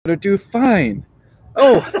to do fine.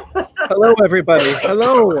 Oh, hello, everybody.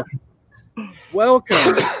 Hello.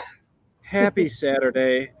 Welcome. Happy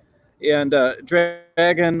Saturday. And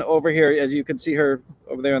Dragon over here, as you can see her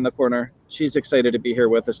over there in the corner, she's excited to be here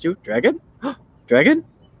with us too. Dragon? Dragon?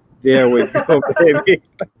 There we go, baby.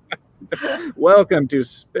 Welcome to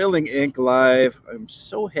Spilling Ink Live. I'm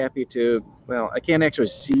so happy to, well, I can't actually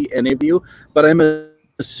see any of you, but I'm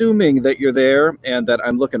assuming that you're there and that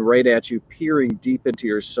I'm looking right at you, peering deep into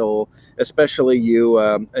your soul, especially you,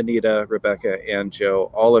 Anita, Rebecca, and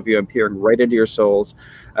Joe. All of you, I'm peering right into your souls.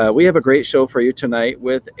 We have a great show for you tonight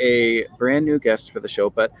with a brand new guest for the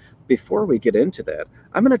show, but before we get into that,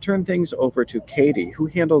 I'm going to turn things over to Katie, who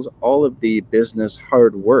handles all of the business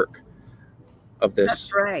hard work of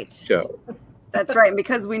this show. That's right,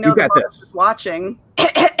 because we know the boss is watching.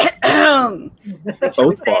 Make sure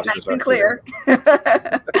we say it nice and clear.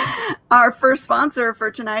 Our first sponsor for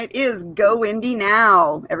tonight is Go Indie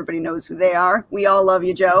Now. Everybody knows who they are. We all love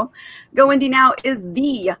you, Joe. Go Indie Now is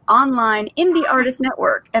the online indie artist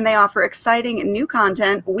network, and they offer exciting new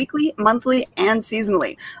content weekly, monthly, and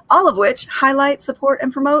seasonally, all of which highlight, support,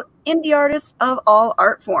 and promote indie artists of all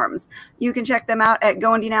art forms. You can check them out at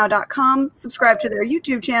goindienow.com, subscribe to their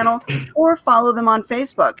YouTube channel, or follow them on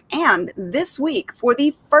Facebook. And this week, for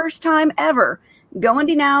the first time ever, Go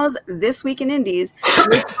Indie Now's This Week in Indies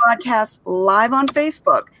will broadcast live on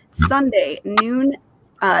Facebook Sunday, noon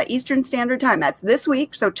Eastern Standard Time. That's this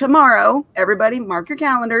week. So tomorrow, everybody mark your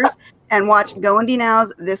calendars and watch Go Indie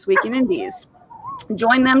Now's This Week in Indies.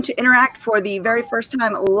 Join them to interact for the very first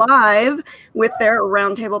time live with their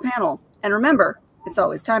roundtable panel. And remember, it's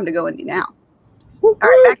always time to go indie now. All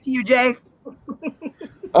right, back to you, Jay.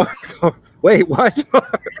 Oh, wait, what?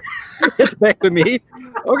 It's back to me?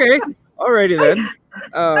 Okay. Alrighty then.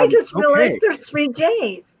 I just realized there's 3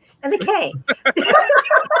 J's and a K.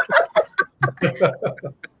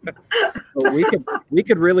 Well, we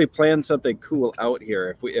could really plan something cool out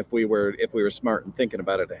here if we were smart and thinking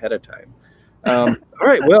about it ahead of time. All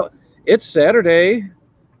right, well, it's Saturday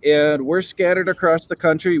and we're scattered across the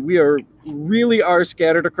country. We really are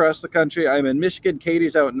scattered across the country. I'm in Michigan,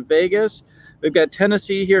 Katie's out in Vegas. We've got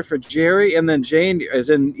Tennessee here for Jerry, and then Jane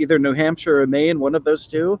is in either New Hampshire or Maine, one of those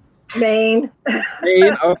two. Maine.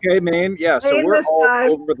 Maine, okay, Maine. Yeah, so Maine we're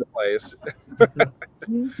all over the place.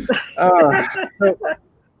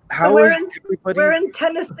 How is everybody? We're in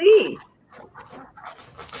Tennessee.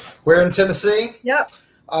 We're in Tennessee? Yep.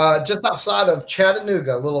 Just outside of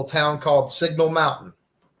Chattanooga, a little town called Signal Mountain.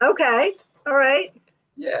 Okay. All right.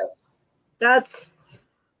 Yes. That's,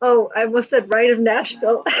 I almost said right of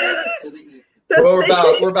Nashville. Well,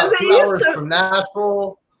 we're about 2 hours from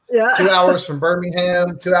Nashville, 2 hours from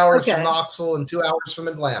Birmingham, 2 hours from Knoxville, and 2 hours from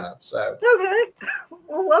Atlanta. So okay.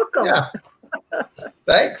 Well, welcome. Yeah.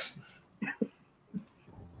 Thanks.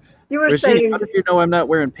 You were Regine, saying, how did you know I'm not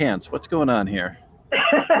wearing pants? What's going on here?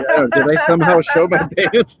 Did I somehow show my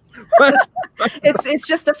pants? What? It's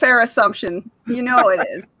just a fair assumption. You know it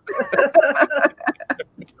is.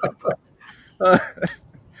 I'm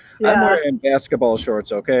wearing basketball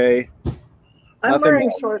shorts, okay? I'm Nothing wearing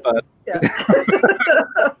wrong, shorts. but...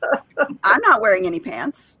 I'm not wearing any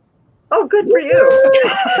pants. Oh, good for you.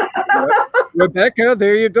 Rebecca,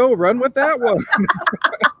 there you go. Run with that one.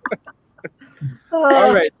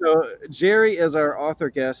 All right, so Jerry is our author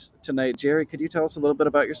guest tonight. Jerry, could you tell us a little bit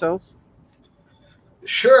about yourself?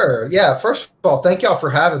 Sure. Yeah. First of all, thank y'all for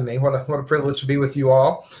having me. What a privilege to be with you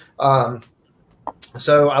all.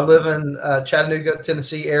 So I live in Chattanooga,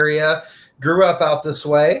 Tennessee area. Grew up out this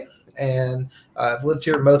way, and I've lived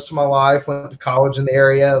here most of my life. Went to college in the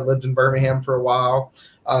area. Lived in Birmingham for a while.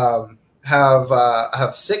 I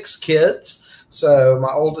have 6 kids. So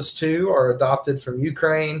my oldest 2 are adopted from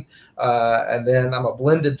Ukraine. And then I'm a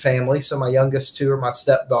blended family. So my youngest 2 are my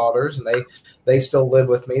stepdaughters, and they still live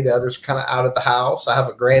with me. The others are kind of out of the house. I have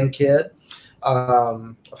a grandkid.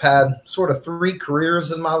 I've had sort of 3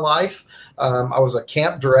 careers in my life. I was a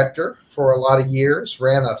camp director for a lot of years,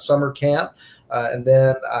 ran a summer camp. And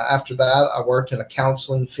then after that, I worked in a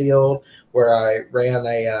counseling field where I ran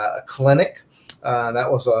a clinic. That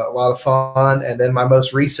was a lot of fun. And then my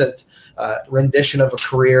most recent rendition of a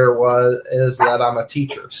career is that I'm a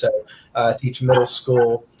teacher. So I teach middle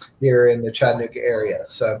school here in the Chattanooga area.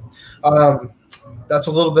 So that's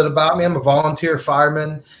a little bit about me. I'm a volunteer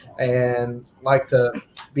fireman and like to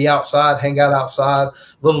be outside, hang out outside. A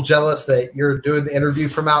little jealous that you're doing the interview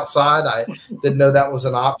from outside. I didn't know that was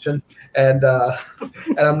an option. And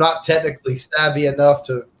I'm not technically savvy enough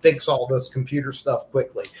to fix all this computer stuff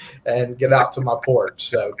quickly and get out to my porch.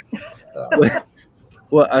 So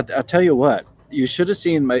well, I'll tell you what, you should have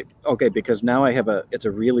seen my, okay, because now it's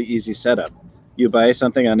a really easy setup. you buy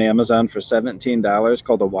something on Amazon for $17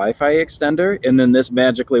 called a Wi-Fi extender, and then this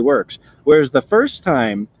magically works. Whereas the first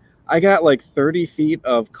time, I got like 30 feet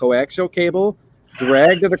of coaxial cable,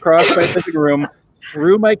 dragged it across my living room,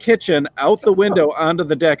 through my kitchen, out the window onto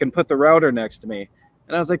the deck, and put the router next to me.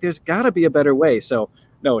 And I was like, there's got to be a better way. So,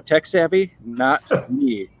 no, tech savvy, not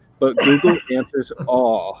me, but Google answers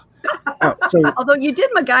all. Although you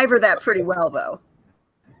did MacGyver that pretty well, though.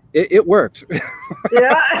 It worked.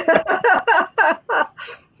 Yeah.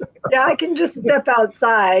 Yeah, I can just step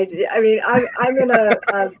outside. I mean, I'm in a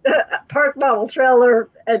park model trailer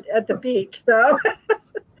at the beach. So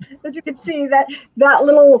as you can see, that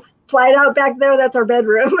little slide out back there, that's our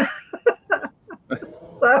bedroom.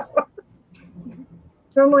 So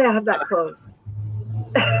normally I have that closed.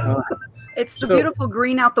 It's the beautiful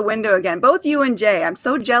green out the window again. Both you and Jay, I'm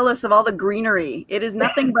so jealous of all the greenery. It is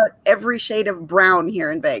nothing but every shade of brown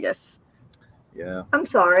here in Vegas. Yeah. I'm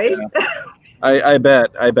sorry. Yeah. I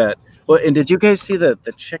bet. Well, and did you guys see the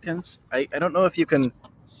chickens? I don't know if you can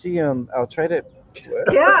see them. I'll try to.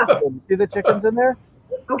 Yeah. See the chickens in there?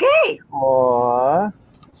 Okay. Aww.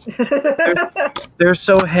 They're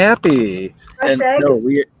so happy. Fresh And eggs? no,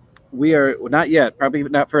 we are not yet. Probably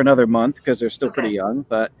not for another month because they're still pretty young.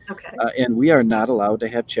 But Okay. and we are not allowed to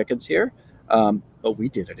have chickens here. But we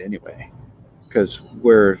did it anyway because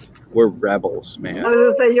we're rebels, man. I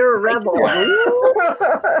was gonna say you're a rebel.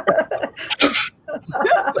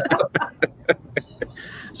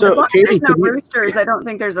 So as long as Katie, there's no could you- roosters, I don't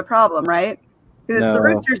think there's a problem, right? Because it's the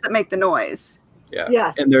No. roosters that make the noise. Yeah.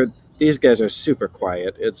 Yes. And these guys are super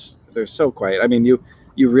quiet. They're so quiet. I mean, you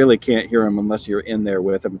really can't hear them unless you're in there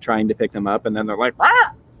with them trying to pick them up, and then they're like, "Rah!"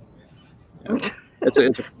 You know,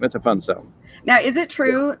 it's a fun sound. Now, is it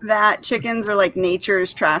true that chickens are like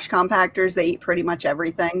nature's trash compactors? They eat pretty much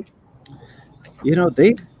everything. You know,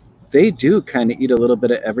 they do kind of eat a little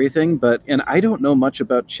bit of everything, and I don't know much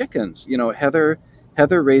about chickens. You know, Heather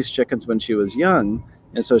raised chickens when she was young,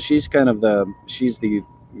 and so she's the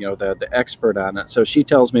expert on it. So she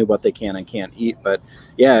tells me what they can and can't eat. But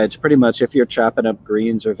yeah, it's pretty much if you're chopping up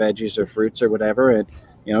greens or veggies or fruits or whatever, and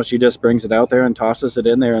you know, she just brings it out there and tosses it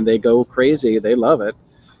in there, and they go crazy. They love it.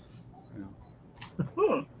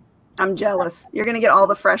 I'm jealous. You're going to get all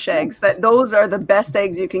the fresh eggs. Those are the best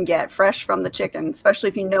eggs you can get, fresh from the chicken, especially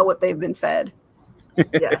if you know what they've been fed.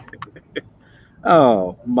 Yes.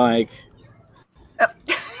 Oh, Mike. Stop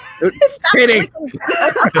Kidding. clicking.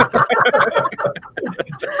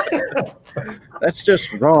 That's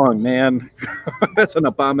just wrong, man. That's an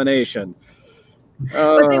abomination.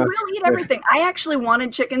 But they will eat everything. I actually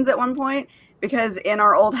wanted chickens at one point because in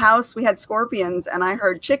our old house we had scorpions, and I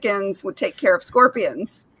heard chickens would take care of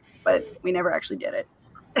scorpions, but we never actually did it.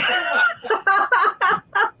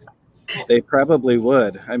 They probably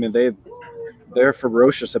would. I mean, they're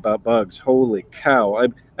ferocious about bugs. Holy cow!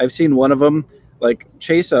 I've seen one of them like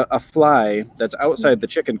chase a fly that's outside the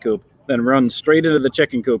chicken coop, then run straight into the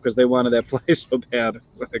chicken coop because they wanted that fly so bad.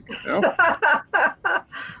 Like, you know,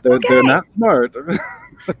 they're not smart. All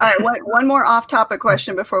right, one more off-topic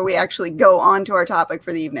question before we actually go on to our topic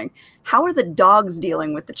for the evening. How are the dogs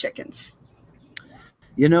dealing with the chickens?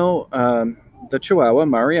 You know, the Chihuahua,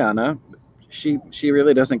 Mariana, she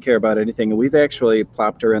really doesn't care about anything. And we've actually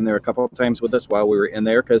plopped her in there a couple of times with us while we were in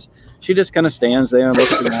there because she just kind of stands there and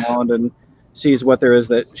looks around and sees what there is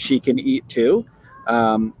that she can eat too.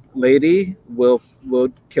 Lady will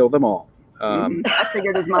kill them all. I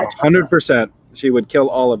figured as much. 100%. She would kill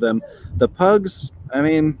all of them. The pugs, I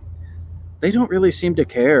mean, they don't really seem to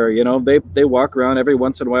care. You know, they walk around every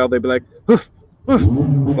once in a while. They'd be like, "Hoof, hoof,"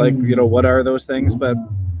 like, you know, what are those things? But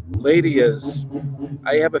Lady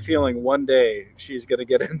I have a feeling one day she's gonna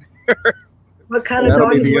get in there. What kind of That'll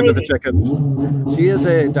dog be is the end of the Lady? chickens. She is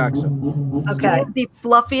a dachshund. She Okay. is the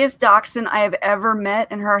fluffiest dachshund I have ever met,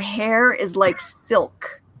 and her hair is like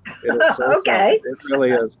silk. It is so Okay. fun. It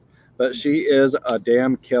really is. But she is a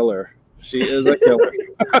damn killer. She is a killer.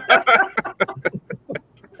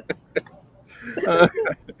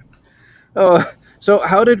 So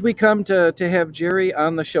how did we come to have Jerry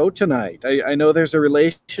on the show tonight? I know there's a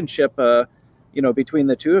relationship, between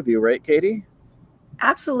the two of you, right, Katie?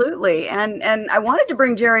 Absolutely. And I wanted to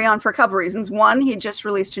bring Jerry on for a couple reasons. One, he just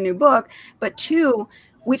released a new book, but two,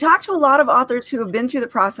 we talked to a lot of authors who have been through the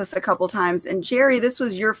process a couple times. And Jerry, this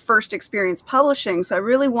was your first experience publishing. So I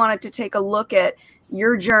really wanted to take a look at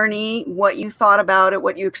your journey, what you thought about it,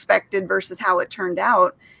 what you expected versus how it turned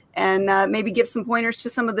out, and maybe give some pointers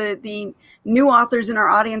to some of the new authors in our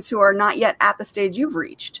audience who are not yet at the stage you've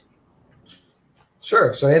reached.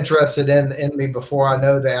 Sure. So interested in me before I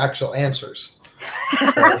know the actual answers.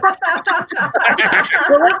 Well,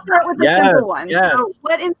 let's start with the simple one. Yes. So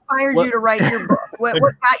what inspired you to write your book? What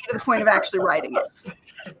got you to the point of actually writing it?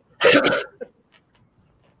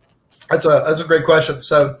 That's a great question.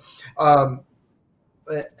 So, and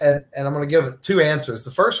I'm going to give it two answers.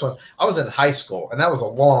 The first one, I was in high school, and that was a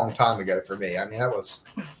long time ago for me. I mean, that was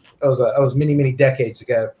many decades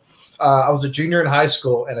ago. I was a junior in high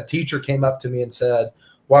school, and a teacher came up to me and said,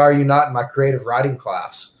 "Why are you not in my creative writing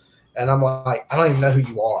class?" And I'm like, I don't even know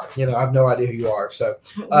who you are. You know, I have no idea who you are. So,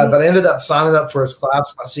 but I ended up signing up for his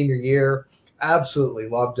class my senior year. Absolutely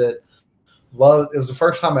loved it. It was the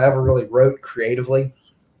first time I ever really wrote creatively,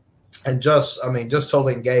 and just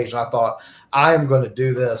totally engaged. And I thought, I am going to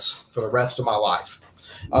do this for the rest of my life.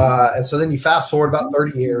 And so then you fast forward about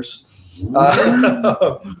 30 years,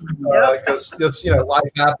 because just, life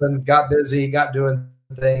happened, got busy, got doing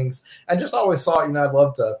things, and just always thought, I'd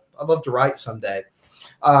love to write someday.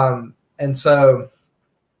 And so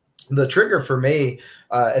the trigger for me,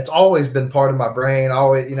 it's always been part of my brain.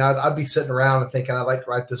 I'd be sitting around and thinking, I'd like to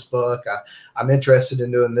write this book. I'm interested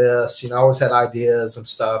in doing this. I always had ideas and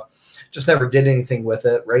stuff. Just never did anything with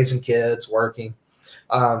it, raising kids, working.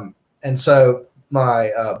 And so my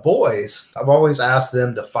boys, I've always asked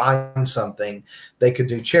them to find something they could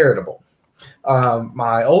do charitable.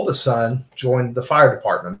 My oldest son joined the fire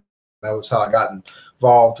department. That was how I got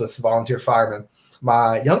involved with volunteer firemen.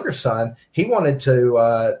 My younger son, he wanted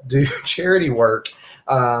to do charity work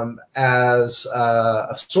as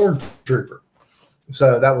a stormtrooper.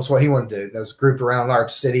 So that was what he wanted to do. There's a group around our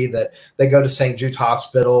city that they go to St. Jude's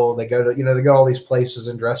Hospital. They go to, they go all these places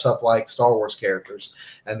and dress up like Star Wars characters,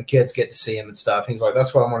 and the kids get to see him and stuff. And he's like,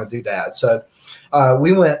 that's what I want to do, Dad. So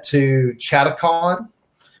we went to Chattacon,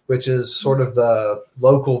 which is sort of the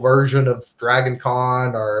local version of Dragon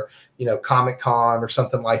Con or, Comic Con or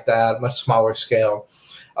something like that, much smaller scale.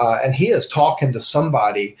 And he is talking to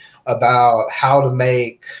somebody about how to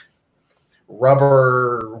make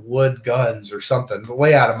rubber wood guns or something,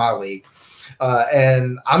 way out of my league.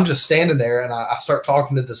 And I'm just standing there, and I start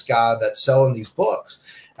talking to this guy that's selling these books.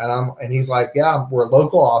 And he's like, yeah, we're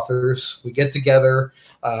local authors. We get together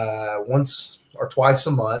once or twice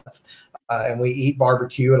a month, and we eat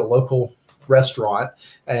barbecue at a local restaurant,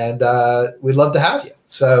 and we'd love to have you.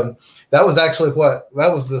 So that was actually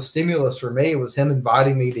that was the stimulus for me, was him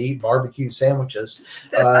inviting me to eat barbecue sandwiches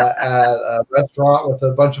at a restaurant with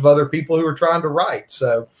a bunch of other people who were trying to write.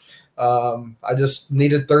 So I just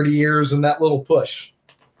needed 30 years and that little push.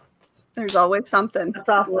 There's always something. That's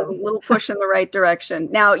awesome. A little push in the right direction.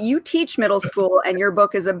 Now, you teach middle school, and your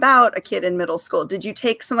book is about a kid in middle school. Did you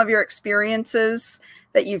take some of your experiences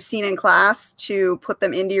that you've seen in class to put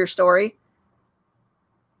them into your story?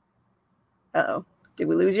 Uh-oh. Did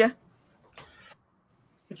we lose you?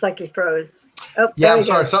 It's like you froze. Oh, yeah, I'm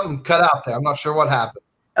sorry. Something cut out there. I'm not sure what happened.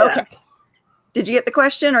 Okay. Yeah. Did you get the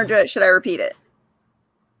question, or should I repeat it?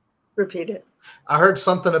 Repeat it. I heard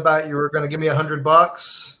something about you were going to give me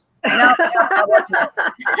 $100. No,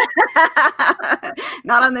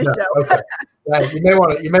 not on this show. Okay. Right. You may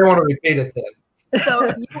want to repeat it then.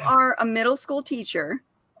 So you are a middle school teacher,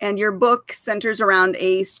 and your book centers around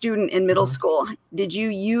a student in middle school. Did you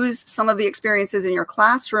use some of the experiences in your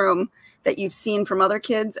classroom that you've seen from other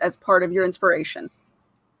kids as part of your inspiration?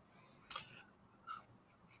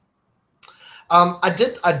 I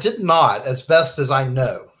did not, as best as I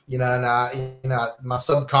know. My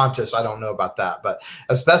subconscious, I don't know about that, but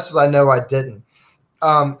as best as I know, I didn't.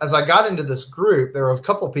 As I got into this group, there was a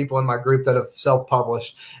couple of people in my group that have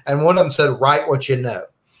self-published, and one of them said, write what you know.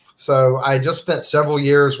 So I just spent several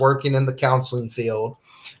years working in the counseling field.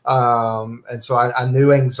 And so I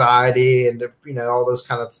knew anxiety and, all those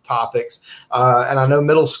kind of topics. And I know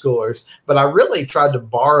middle schoolers, but I really tried to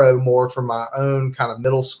borrow more from my own kind of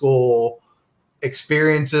middle school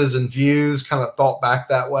experiences and views, kind of thought back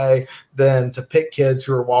that way, than to pick kids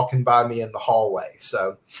who were walking by me in the hallway.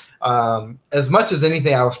 So as much as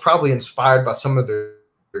anything, I was probably inspired by some of their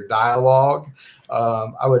dialogue.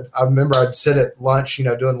 I remember I'd sit at lunch,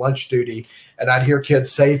 doing lunch duty, and I'd hear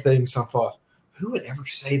kids say things. And I thought, who would ever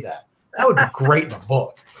say that? That would be great in a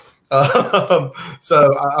book.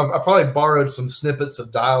 So I probably borrowed some snippets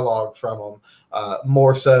of dialogue from them,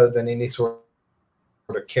 more so than any sort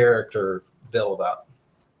of character build up.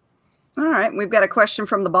 All right. We've got a question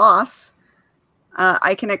from the boss.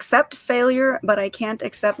 I can accept failure, but I can't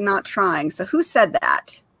accept not trying. So who said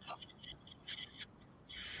that?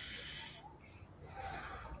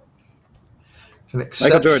 Can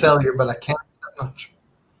accept failure, but I can't accept much.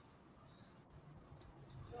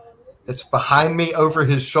 It's behind me over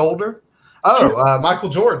his shoulder. Oh, Michael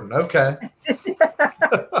Jordan. Okay.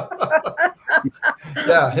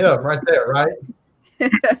 Yeah, him right there, right?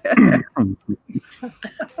 Yeah,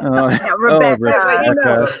 Rebecca.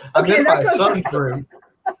 Rebecca. I'm in my that's son's room.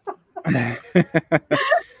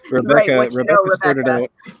 Rebecca, what you know, Rebecca started Rebecca.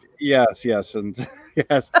 out. Yes, and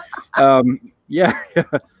yes, yeah.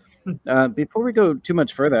 Before we go too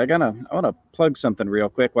much further, I want to plug something real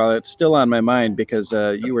quick while it's still on my mind because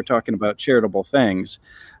you were talking about charitable things,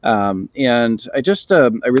 and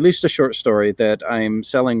I released a short story that I'm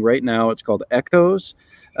selling right now. It's called Echoes.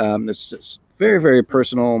 It's very, very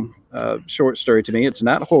personal short story to me. It's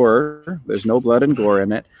not horror. There's no blood and gore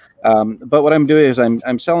in it. But what I'm doing is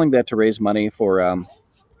I'm selling that to raise money for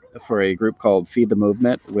a group called Feed the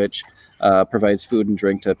Movement, which provides food and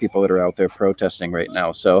drink to people that are out there protesting right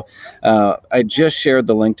now. So I just shared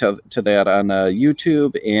the link to that on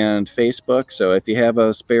YouTube and Facebook. So if you have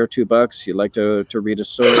a spare $2, you'd like to read a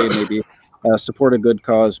story, maybe support a good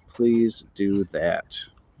cause, please do that.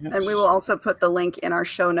 Yes. And we will also put the link in our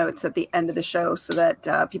show notes at the end of the show so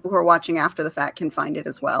that people who are watching after the fact can find it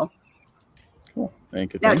as well. Cool.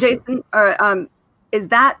 Thank you. Now, Jason, is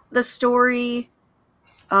that the story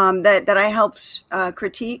that I helped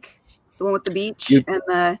critique? The one with the beach and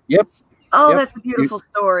the... Yep. Oh, Yep. that's a beautiful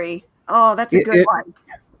story. Oh, that's a good one.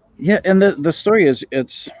 Yeah, and the story is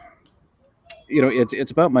it's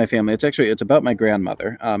about my family. It's about my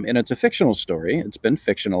grandmother, and it's a fictional story. It's been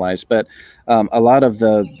fictionalized, but a lot of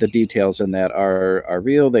the details in that are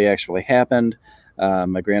real. They actually happened.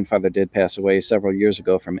 My grandfather did pass away several years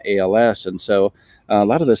ago from ALS, and so a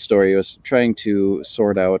lot of this story was trying to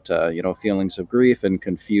sort out, feelings of grief and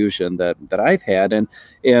confusion that I've had, and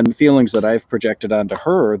feelings that I've projected onto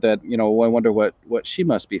her. That I wonder what she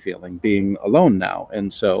must be feeling, being alone now.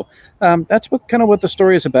 And so that's what the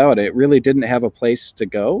story is about. It really didn't have a place to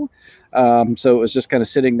go, so it was just kind of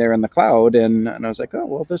sitting there in the cloud, and I was like, oh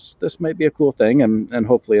well, this might be a cool thing, and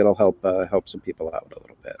hopefully it'll help some people out a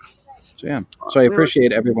little bit. So yeah, so I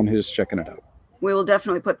appreciate everyone who's checking it out. We will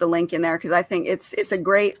definitely put the link in there because I think it's a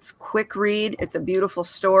great quick read. It's a beautiful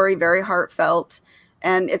story, very heartfelt,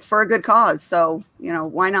 and it's for a good cause. So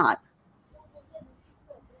why not?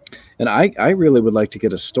 And I really would like to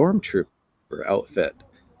get a stormtrooper outfit.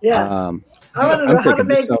 Yes. I want to know how to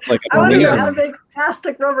make. I want to know how to make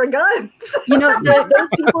plastic rubber guns. Those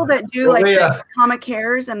people that do the comic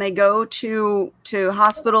cares and they go to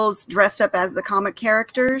hospitals dressed up as the comic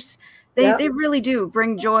characters. They really do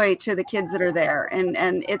bring joy to the kids that are there,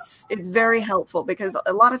 and it's very helpful because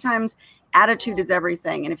a lot of times attitude is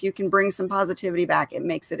everything, and if you can bring some positivity back, it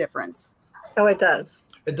makes a difference. Oh, it does.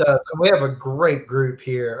 It does. And we have a great group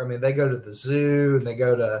here. I mean, they go to the zoo and they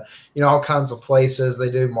go to, all kinds of places.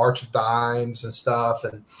 They do March of Dimes and stuff.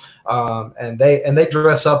 And they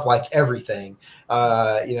dress up like everything,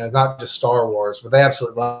 not just Star Wars, but they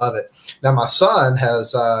absolutely love it. Now, my son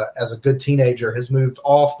has, as a good teenager, has moved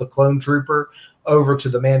off the Clone Trooper over to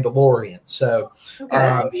the Mandalorian. So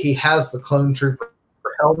he has the Clone Trooper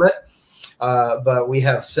helmet, but we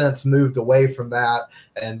have since moved away from that,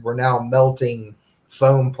 and we're now melting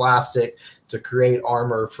foam plastic to create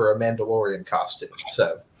armor for a Mandalorian costume.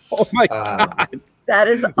 So, oh my God, that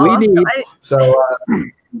is awesome.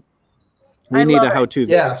 We need a how-to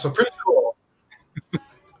video. Yeah, so pretty cool.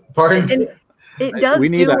 Pardon? And it does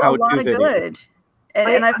do a lot of good.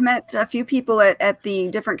 And I've met a few people at the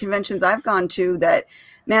different conventions I've gone to that,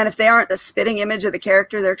 man, if they aren't the spitting image of the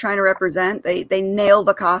character they're trying to represent, they nail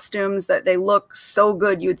the costumes, that they look so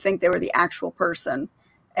good you'd think they were the actual person.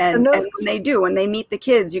 And when they do, when they meet the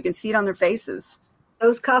kids, you can see it on their faces.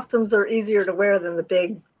 Those costumes are easier to wear than the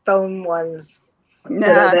big foam ones.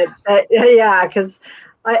 Nah. Yeah, because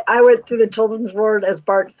I went through the children's ward as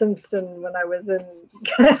Bart Simpson when I was in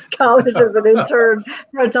college as an intern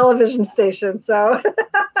for a television station. So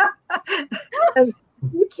and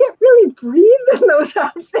you can't really breathe in those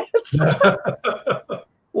outfits.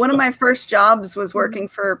 One of my first jobs was working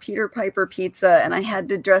for Peter Piper Pizza, and I had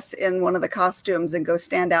to dress in one of the costumes and go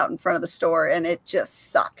stand out in front of the store, and it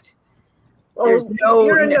just sucked. There's no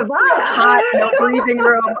breathing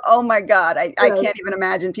room. Oh my God. I can't even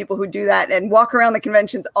imagine people who do that and walk around the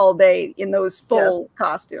conventions all day in those full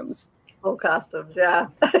costumes. Full costumes, yeah.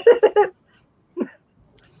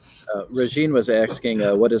 Regine was asking,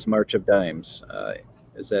 what is March of Dimes?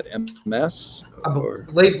 Is that MS? I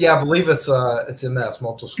believe it's MS,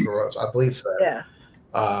 multiple sclerosis. I believe so. Yeah.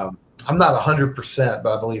 I'm not 100%,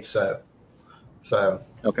 but I believe so. So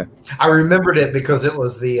okay, I remembered it because it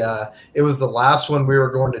was the last one we were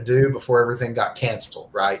going to do before everything got canceled,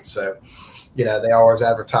 right? So, they always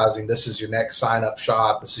advertising, this is your next sign up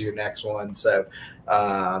shop, this is your next one. So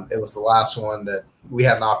it was the last one that we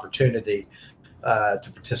had an opportunity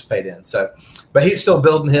to participate in. So, but he's still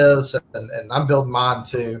building his, and I'm building mine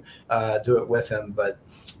to do it with him. But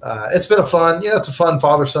it's been it's a fun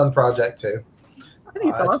father-son project too. I think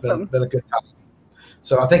it's awesome. Been a good time.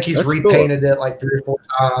 So I think he's That's repainted it like 3 or 4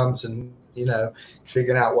 times, and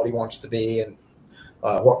figuring out what he wants to be and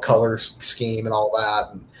what color scheme and all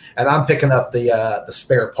that. And I'm picking up the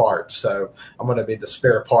spare parts, so I'm going to be the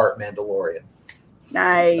spare part Mandalorian.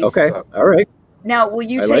 Nice. Okay. So, all right. Now, will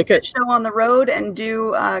you take the show on the road and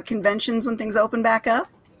do conventions when things open back up?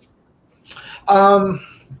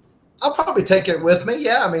 I'll probably take it with me.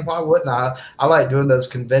 Yeah, I mean, why wouldn't I? I like doing those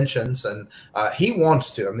conventions, and he wants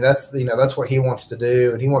to. I mean, that's what he wants to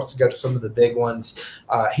do, and he wants to go to some of the big ones.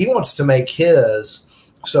 He wants to make his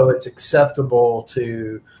so it's acceptable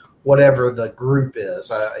to whatever the group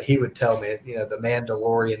is. He would tell me, the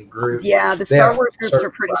Mandalorian group. Yeah, the Star Wars groups are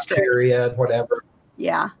pretty strict. And whatever.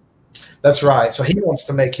 Yeah. That's right. So he wants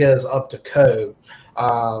to make his up to code.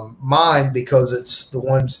 Mine, because it's the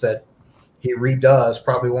ones that he redoes,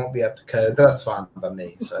 probably won't be up to code, but that's fine by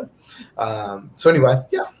me. So, anyway,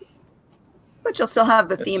 yeah. But you'll still have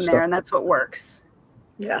the theme there, and that's what works.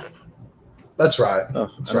 Yes. That's right. Oh,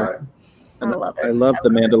 that's right. I love it. I love the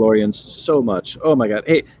Mandalorians so much. Oh my God.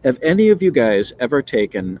 Hey, have any of you guys ever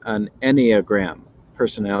taken an Enneagram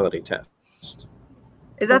personality test?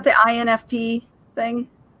 Is that the INFP thing?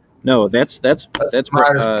 No, that's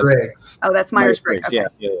Myers-Briggs. Oh, that's Myers-Briggs. Okay.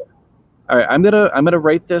 Yeah. All right, I'm gonna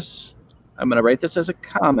write this. I'm gonna write this as a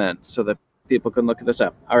comment so that people can look this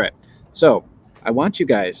up. All right. So I want you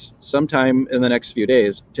guys sometime in the next few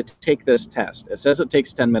days to take this test. It says it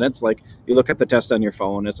takes 10 minutes. Like you look at the test on your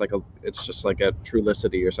phone, it's just like a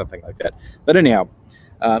Trulicity or something like that. But anyhow,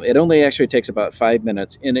 it only actually takes about 5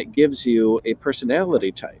 minutes, and it gives you a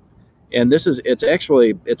personality type. And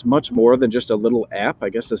it's much more than just a little app. I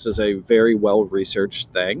guess this is a very well-researched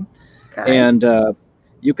thing. Okay. And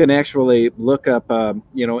you can actually look up,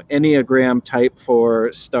 Enneagram type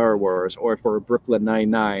for Star Wars or for Brooklyn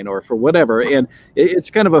Nine-Nine or for whatever. And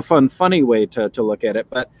it's kind of a funny way to look at it.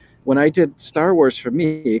 But when I did Star Wars for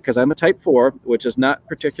me, because I'm a type 4, which is not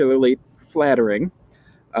particularly flattering,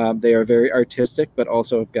 they are very artistic, but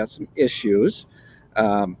also have got some issues.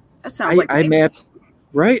 That sounds like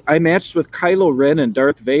I matched with Kylo Ren and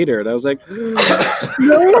Darth Vader, and I was like,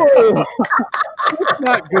 no, it's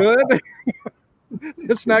not good.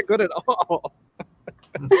 It's not good at all.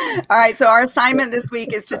 All right, so our assignment this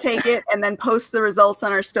week is to take it and then post the results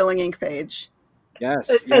on our Spilling Ink page.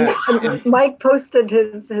 Yes. And Mike posted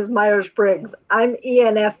his Myers-Briggs. I'm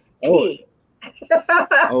ENFP. Okay.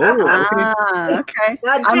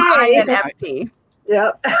 I'm INFP.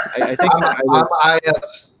 Yep. I think I'm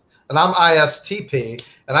IS, and I'm ISTP,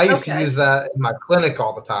 and I used to use that in my clinic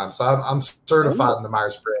all the time. So I'm certified in the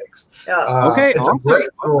Myers-Briggs. Okay, it's a great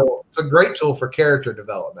tool. It's a great tool for character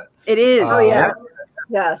development. It is. Oh yeah.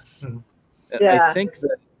 Yes. Yeah.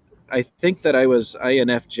 I think that I was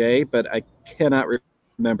INFJ, but I cannot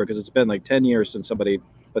remember because it's been like 10 years since somebody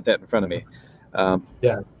put that in front of me.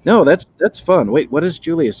 No, that's fun. Wait, what is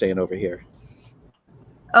Julia saying over here?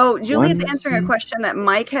 Oh, Julia's answering a question that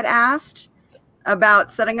Mike had asked about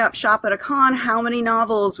setting up shop at a con. How many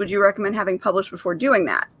novels would you recommend having published before doing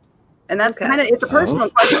that? And that's it's a personal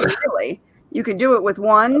question, really. You could do it with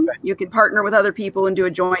one. Okay. You could partner with other people and do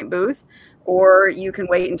a joint booth, or you can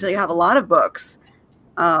wait until you have a lot of books.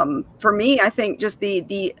 For me, I think just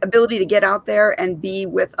the ability to get out there and be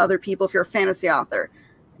with other people. If you're a fantasy author,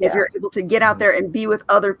 if you're able to get out there and be with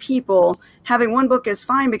other people, having one book is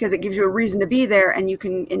fine because it gives you a reason to be there and you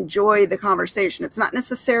can enjoy the conversation. It's not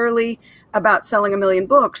necessarily about selling 1 million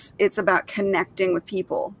books. It's about connecting with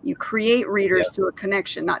people. You create readers through a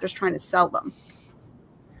connection, not just trying to sell them.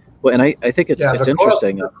 Well, and I think it's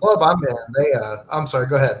interesting. The club I'm in, I'm sorry,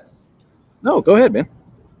 go ahead. No, go ahead, man.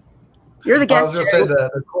 You're the guest. I was going to say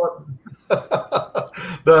the club.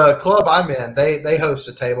 The club I'm in, they host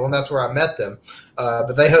a table, and that's where I met them.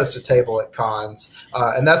 But they host a table at cons,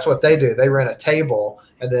 and that's what they do. They rent a table,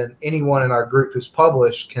 and then anyone in our group who's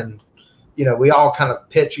published can, we all kind of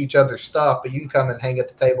pitch each other's stuff, but you can come and hang at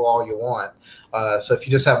the table all you want. So if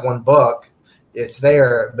you just have one book, it's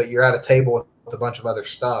there, but you're at a table with a bunch of other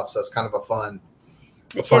stuff. So it's kind of a fun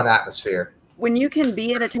atmosphere. When you can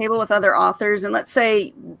be at a table with other authors, and let's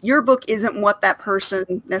say your book isn't what that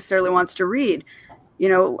person necessarily wants to read.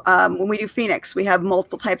 When we do Phoenix, we have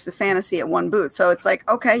multiple types of fantasy at one booth. So it's like,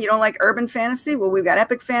 okay, you don't like urban fantasy? Well, we've got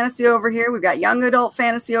epic fantasy over here. We've got young adult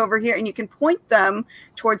fantasy over here. And you can point them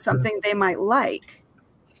towards something they might like.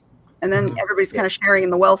 And then everybody's kind of sharing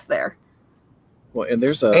in the wealth there. Well, and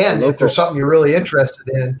if there's something you're really interested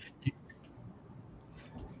in,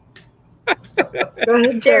 Go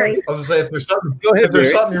ahead, Jerry. I was gonna say, if there's something, Go ahead, if there's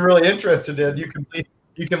Jerry. something you're really interested in,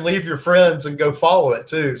 you can leave your friends and go follow it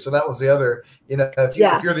too. So that was the other,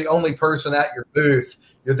 if you're the only person at your booth,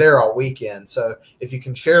 you're there all weekend. So if you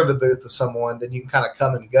can share the booth with someone, then you can kind of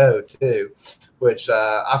come and go too, which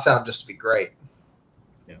I found just to be great.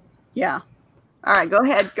 Yeah. All right, go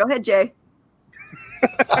ahead, Jay.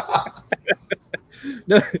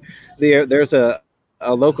 No, there's a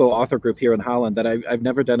local author group here in Holland that I've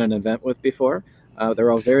never done an event with before.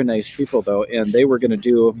 They're all very nice people though, and they were going to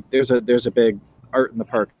do. There's a big art in the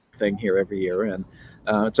park thing here every year, and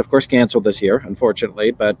it's of course canceled this year,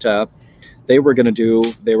 unfortunately. But they were going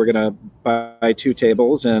to buy 2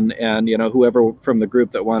 tables, and whoever from the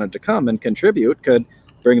group that wanted to come and contribute could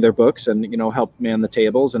bring their books and help man the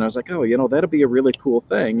tables. And I was like, oh, that'll be a really cool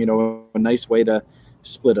thing, a nice way to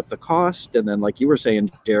split up the cost. And then, like you were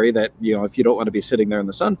saying, Jerry, that if you don't want to be sitting there in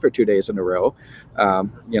the sun for 2 days in a row,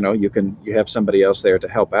 you have somebody else there to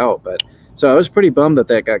help out. But so I was pretty bummed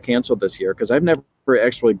that got canceled this year, because I've never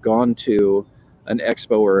actually gone to an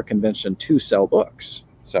expo or a convention to sell books.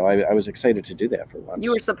 So I was excited to do that for once.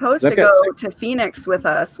 You were supposed to go to Phoenix with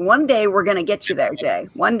us. One day we're going to get you there, Jay.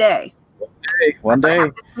 One day. One day. I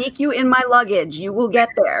have to sneak you in my luggage. You will get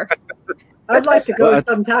there. I'd like to go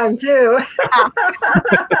sometime too.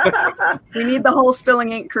 We need the whole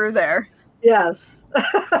Spilling Ink crew there. Yes.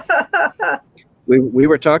 We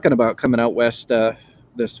were talking about coming out west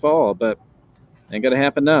this fall, but ain't gonna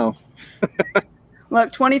happen now.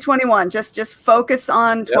 Look, 2021. Just focus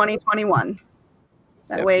on 2021.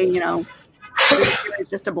 That way, it's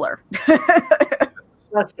just a blur.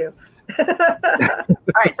 Let's do. All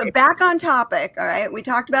right, so back on topic. All right, we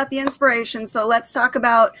talked about the inspiration. So let's talk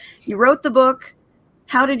about, you wrote the book.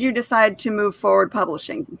 How did you decide to move forward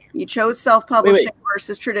publishing? You chose self-publishing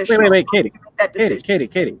versus traditional. Wait, Katie. That decision.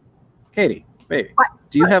 Katie, wait. What?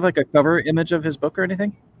 Do you have like a cover image of his book or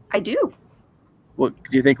anything? I do. Well,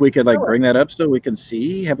 do you think we could bring that up so we can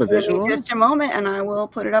see, have a visual? Just a moment, and I will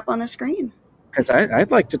put it up on the screen. Because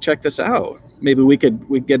I'd like to check this out. Maybe we'd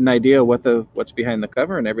get an idea what's behind the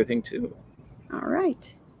cover and everything too. All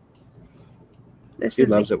right. This She is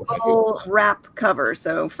loves the it when I do full this. wrap cover,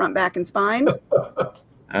 so front, back, and spine.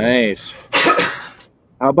 Nice.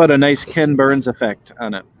 How about a nice Ken Burns effect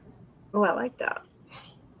on it? Oh, I like that.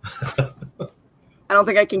 I don't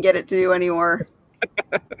think I can get it to do any more.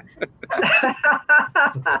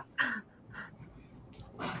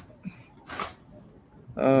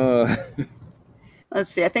 Let's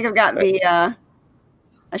see. I think I've got the.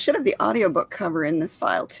 I should have the audiobook cover in this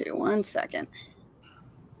file too. 1 second.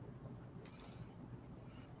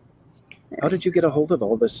 How did you get a hold of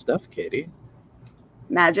all this stuff, Katie?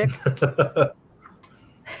 Magic.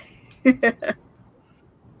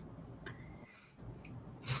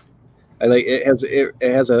 I like it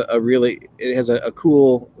has a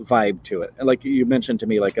cool vibe to it. And like you mentioned to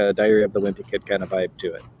me, like a Diary of the Wimpy Kid kind of vibe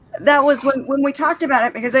to it. That was when we talked about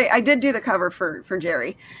it, because I did do the cover for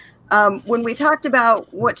Jerry. When we talked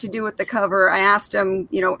about what to do with the cover, I asked him,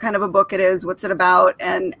 what kind of a book it is, what's it about,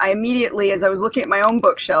 and I immediately, as I was looking at my own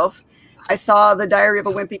bookshelf, I saw the Diary of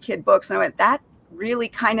a Wimpy Kid books, and I went, that really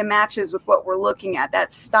kind of matches with what we're looking at,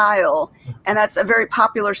 that style, and that's a very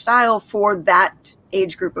popular style for that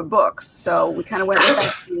age group of books. So we kind of went with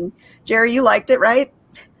that. And Jerry, you liked it, right?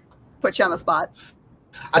 Put you on the spot.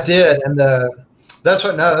 I did, and that's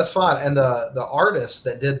right. No, that's fine. And the artist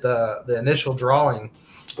that did the initial drawing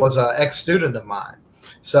was an ex-student of mine.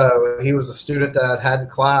 So he was a student that I'd had in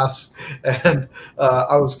class, and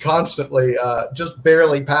I was constantly just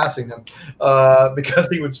barely passing him because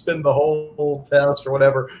he would spend the whole test or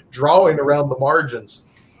whatever drawing around the margins.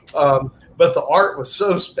 But the art was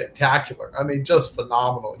so spectacular. I mean, just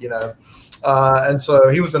phenomenal, And so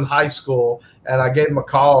he was in high school, and I gave him a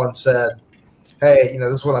call and said, hey,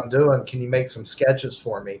 this is what I'm doing. Can you make some sketches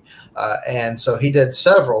for me? And so he did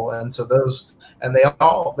several. And so they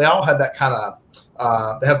all had that kind of,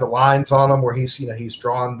 they have the lines on them where he's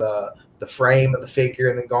drawn the frame of the figure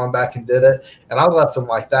and then gone back and did it. And I left them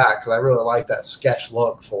like that because I really like that sketch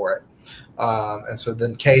look for it. And so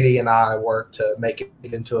then Katie and I worked to make it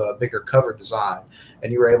into a bigger cover design,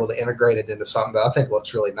 and you were able to integrate it into something that I think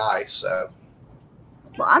looks really nice. So,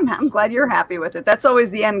 well, I'm glad you're happy with it. That's always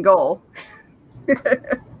the end goal.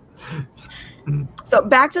 So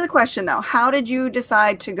back to the question though, how did you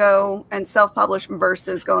decide to go and self-publish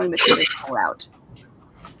versus going the traditional route?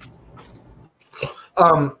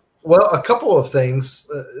 Well, a couple of things,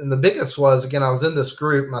 and the biggest was, again, I was in this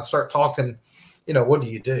group and I start talking, what do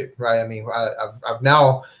you do, right? I mean,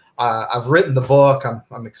 I've written the book.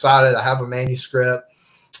 I'm excited. I have a manuscript,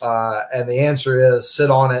 and the answer is sit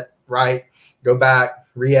on it, write, go back,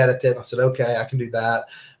 re-edit it. I said, okay, I can do that.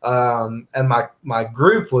 And my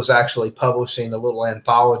group was actually publishing a little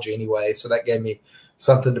anthology anyway, so that gave me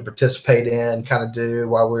something to participate in, kind of do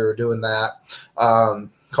while we were doing that,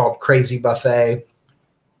 called Crazy Buffet.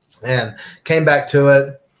 And came back to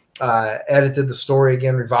it, edited the story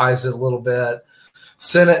again, revised it a little bit,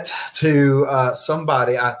 sent it to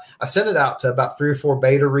somebody. I sent it out to about 3 or 4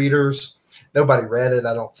 beta readers. Nobody read it,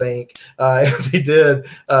 I don't think. If they did,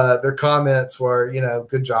 their comments were,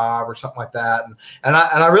 good job or something like that. And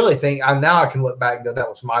I really think now I can look back and go, that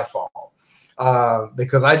was my fault,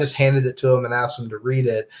 because I just handed it to them and asked them to read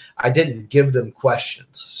it. I didn't give them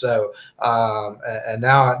questions. So and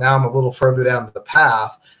now I'm a little further down the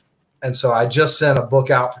path. And so I just sent a book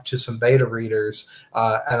out to some beta readers,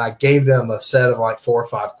 and I gave them a set of like 4 or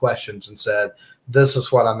 5 questions and said, this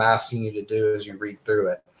is what I'm asking you to do as you read through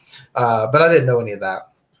it. But I didn't know any of that.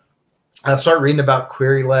 I started reading about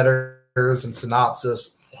query letters and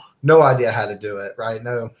synopsis. No idea how to do it, right?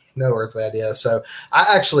 No earthly idea. So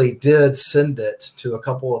I actually did send it to a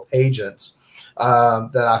couple of agents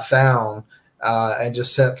that I found, and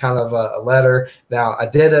just sent kind of a letter. Now I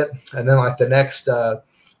did it, and then like the next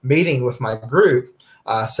meeting with my group,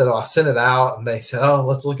 I said, I sent it out, and they said, oh,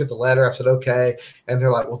 let's look at the letter. I said, okay. And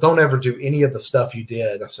they're like, well, don't ever do any of the stuff you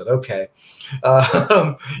did. I said, okay.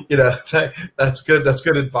 That's good. That's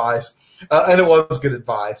good advice. And it was good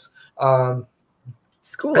advice.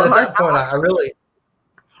 School and of at that hard point, knocks. I really,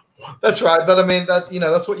 that's right. But I mean,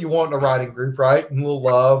 that's what you want in a writing group, right? And a little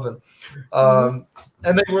love. And,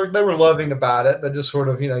 and they were loving about it, but just sort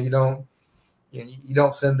of, you don't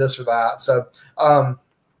send this or that. So,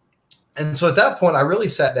 and so at that point, I really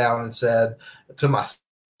sat down and said to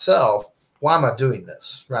myself, why am I doing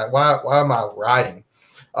this? Right? Why am I writing?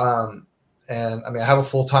 And I mean, I have a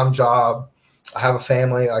full-time job. I have a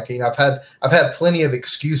family. I've had plenty of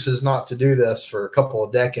excuses not to do this for a couple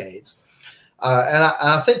of decades. And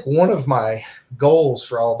I think one of my goals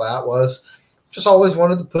for all that was just always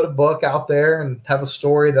wanted to put a book out there and have a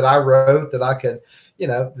story that I wrote that I could,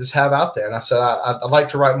 just have out there. And I said, I'd like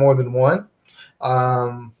to write more than one.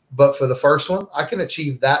 But for the first one, I can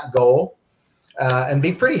achieve that goal and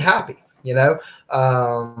be pretty happy,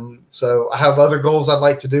 So I have other goals I'd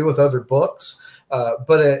like to do with other books,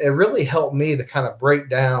 but it really helped me to kind of break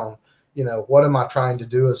down, what am I trying to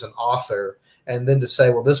do as an author? And then to say,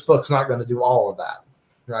 well, this book's not going to do all of that,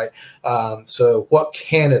 right? So what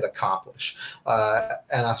can it accomplish?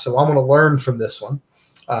 And I said, well, I'm going to learn from this one.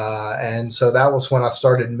 And so that was when I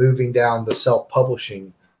started moving down the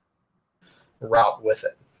self-publishing route with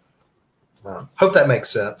it. Hope that makes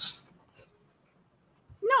sense.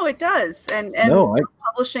 No, it does. And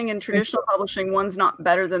self-publishing and traditional publishing, one's not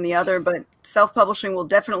better than the other, but self-publishing will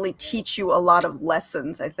definitely teach you a lot of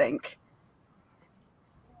lessons, I think.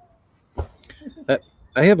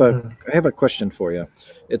 I have a question for you.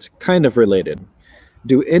 It's kind of related.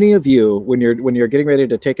 Do any of you, when you're getting ready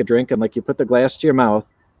to take a drink and like you put the glass to your mouth,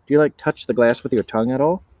 do you like touch the glass with your tongue at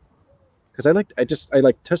all? Because I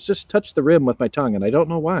touch the rim with my tongue, and I don't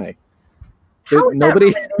know why.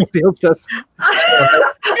 Nobody else does.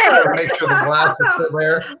 Make sure the glass is still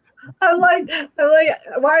there. I'm like,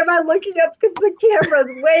 why am I looking up? Because the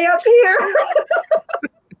camera's way up here.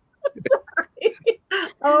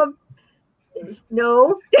 Sorry.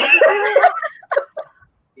 No.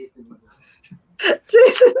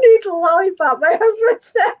 Jason needs a lollipop, my husband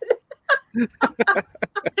said.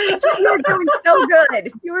 You were doing so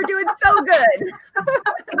good. You were doing so good.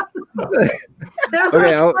 There's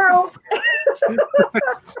Okay, our squirrel.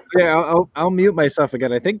 I'll mute myself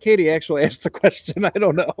again. I think Katie actually asked a question. I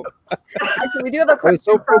don't know. Actually, we do have a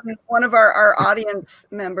question from one of our audience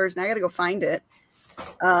members, and I got to go find it.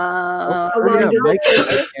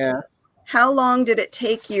 How long did it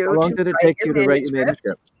take you to write your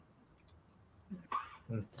manuscript?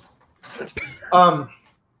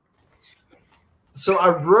 So I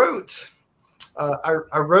wrote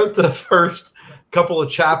the first couple of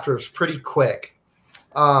chapters pretty quick.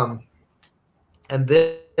 And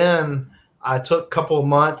then I took a couple of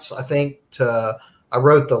months, I think, I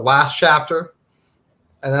wrote the last chapter,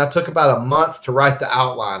 and then I took about a month to write the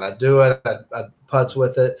outline. I do it, I putz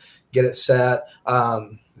with it, get it set.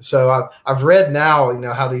 So I've read now,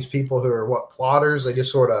 how these people who are plotters, they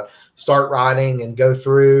just sort of start writing and go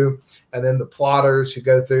through, and then the plotters who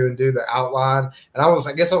go through and do the outline. And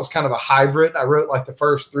I guess I was kind of a hybrid. I wrote like the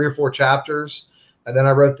first 3 or 4 chapters, and then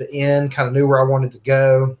I wrote the end, kind of knew where I wanted to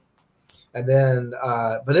go. And then,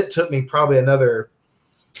 but it took me probably another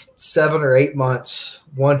 7 or 8 months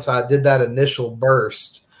once I did that initial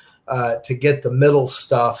burst to get the middle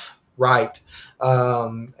stuff right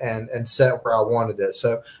and set where I wanted it.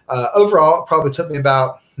 So overall, it probably took me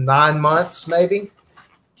about 9 months, maybe.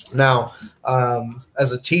 Now,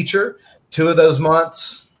 as a teacher, 2 of those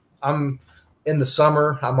months, I'm in the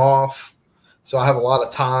summer, I'm off, so I have a lot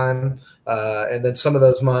of time. And then some of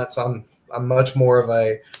those months, I'm much more of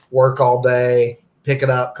a work all day, pick it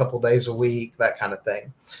up a couple days a week, that kind of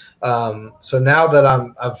thing. So now that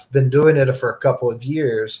I've been doing it for a couple of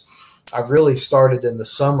years, I've really started in the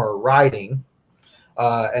summer writing.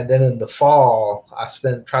 And then in the fall, I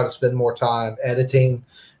try to spend more time editing,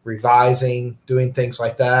 revising, doing things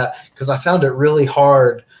like that, because I found it really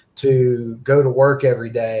hard to go to work every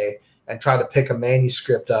day and try to pick a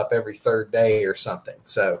manuscript up every 3rd day or something.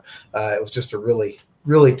 So it was just a really,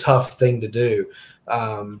 really tough thing to do.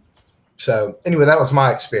 So anyway, that was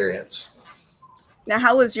my experience. Now,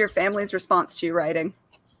 how was your family's response to you writing?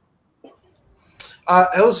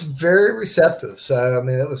 It was very receptive. So, I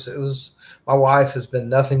mean, it was, my wife has been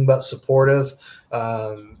nothing but supportive,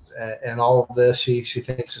 and all of this. She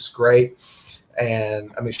thinks it's great.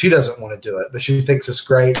 And I mean, she doesn't want to do it, but she thinks it's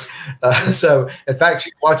great. So in fact,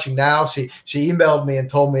 she's watching now. She emailed me and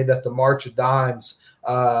told me that the March of Dimes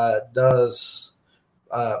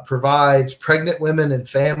provides pregnant women and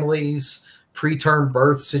families, preterm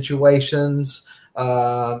birth situations,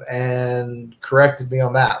 and corrected me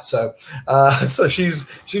on that. So so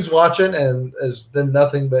she's watching and has been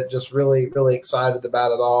nothing but just really, really excited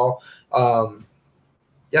about it all.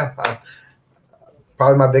 Yeah,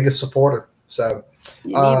 probably my biggest supporter. So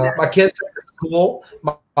my kids think it's cool.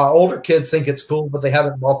 My older kids think it's cool, but they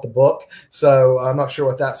haven't bought the book. So I'm not sure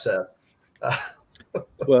what that says.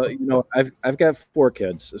 Well, you know, I've got 4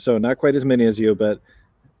 kids, so not quite as many as you, but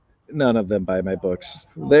none of them buy my books.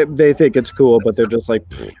 They think it's cool, but they're just like,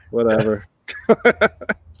 whatever.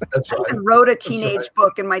 That's right. I wrote a teenage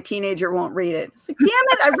book and my teenager won't read it. It's like, damn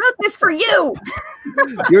it, I wrote this for you.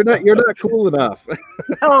 You're not cool enough.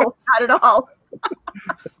 No, not at all.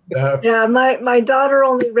 No. Yeah, my daughter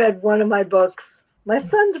only read one of my books. My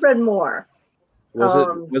son's read more.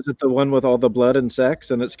 Was it the one with all the blood and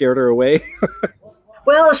sex and it scared her away?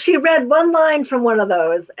 Well, she read one line from one of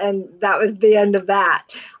those, and that was the end of that.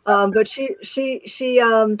 But she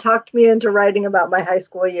talked me into writing about my high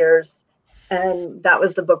school years, and that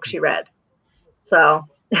was the book she read. So,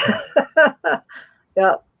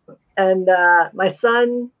 yeah. And my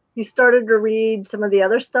son, he started to read some of the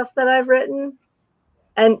other stuff that I've written,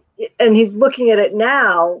 and he's looking at it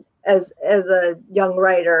now as a young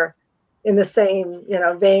writer in the same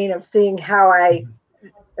vein of seeing how I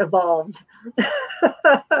evolved.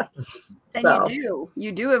 And So.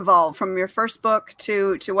 you do evolve from your first book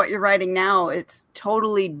to what you're writing now. It's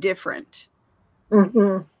totally different.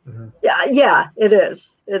 Mm-hmm. Mm-hmm. Yeah, it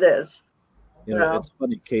is. You know, Yeah. it's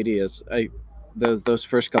funny, Katie, those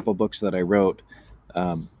first couple books that I wrote,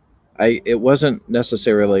 it wasn't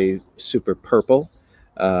necessarily super purple,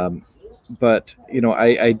 but you know,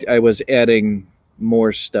 I was adding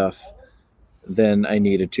more stuff than I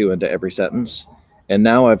needed to into every sentence. And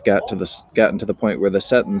now I've gotten to the point where the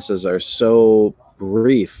sentences are so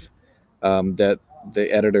brief that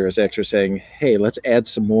the editor is actually saying, "Hey, let's add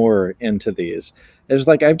some more into these." It's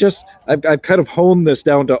like I've kind of honed this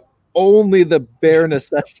down to only the bare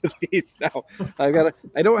necessities now.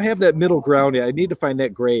 I don't have that middle ground yet. I need to find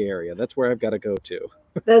that gray area. That's where I've got to go to.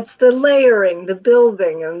 That's the layering, the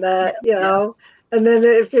building, and that, and then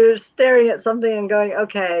if you're staring at something and going,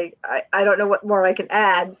 okay, I don't know what more I can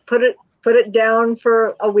add, put it down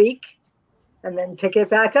for a week and then pick it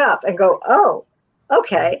back up and go, oh,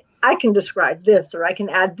 okay, I can describe this, or I can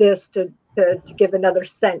add this to give another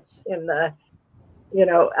sense in the,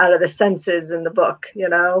 out of the senses in the book,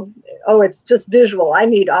 oh, it's just visual. I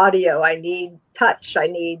need audio. I need touch. I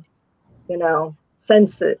need,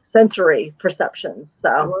 sensory perceptions.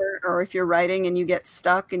 So, or if you're writing and you get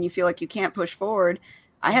stuck and you feel like you can't push forward,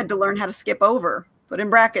 I had to learn how to skip over, put in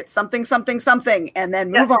brackets, something, something, something, and then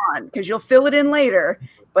move on, because you'll fill it in later.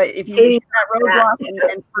 But if you hit that roadblock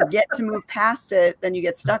and forget to move past it, then you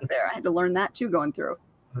get stuck there. I had to learn that too going through.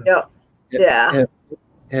 Yeah.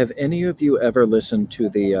 Have any of you ever listened to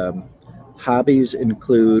the Hobbies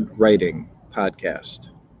Include Writing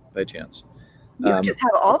podcast by chance? You just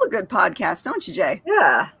have all the good podcasts, don't you, Jay?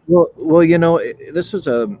 Yeah. Well, this was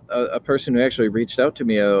a person who actually reached out to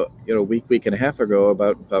me a week and a half ago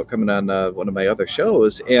about coming on one of my other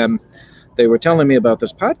shows, and they were telling me about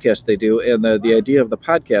this podcast they do, and the idea of the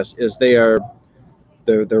podcast is they're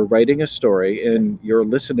writing a story and you're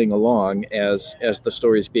listening along as the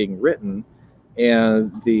story is being written,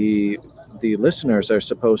 and the listeners are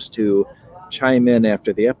supposed to chime in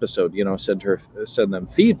after the episode, send them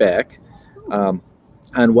feedback.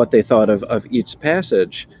 on what they thought of each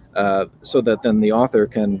passage, so that then the author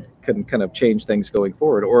can kind of change things going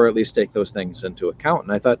forward, or at least take those things into account.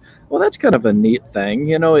 And I thought, well, that's kind of a neat thing.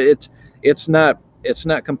 You know, it's not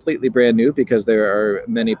completely brand new, because there are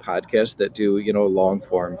many podcasts that do, you know, long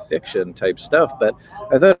form fiction type stuff. But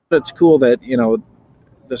I thought it's cool that, you know,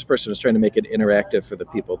 this person is trying to make it interactive for the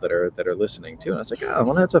people that are listening too. And I was like, oh,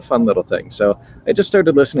 well, that's a fun little thing. So I just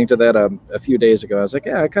started listening to that a few days ago. I was like,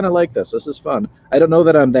 yeah, I kind of like this. This is fun. I don't know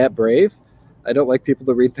that I'm that brave. I don't like people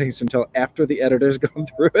to read things until after the editor's gone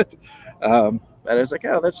through it. And I was like,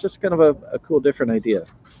 oh, that's just kind of a cool, different idea.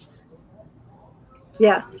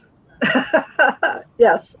 Yes.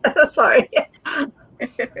 Yes. Sorry.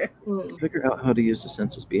 Figure out how to use the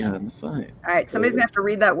census beyond the 5. All right, somebody's gonna have to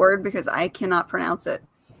read that word because I cannot pronounce it.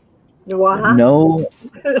 What? No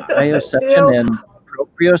ioception and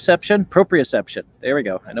proprioception. There we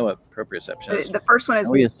go. I know what proprioception is. The first one is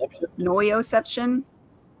Noioception. noioception.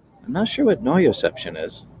 I'm not sure what noioception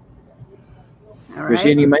is. All right.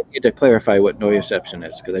 Regine, you might need to clarify what noioception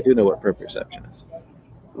is, because I do know what proprioception is.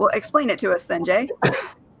 Well, explain it to us then, Jay.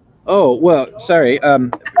 Oh, well, sorry.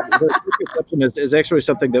 Proprioception is actually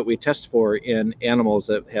something that we test for in animals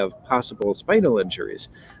that have possible spinal injuries.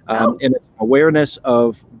 And it's awareness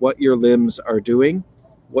of what your limbs are doing,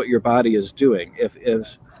 what your body is doing. If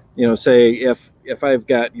you know, say if I've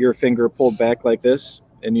got your finger pulled back like this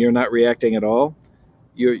and you're not reacting at all,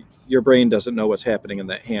 your brain doesn't know what's happening in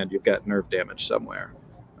that hand. You've got nerve damage somewhere.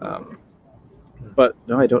 But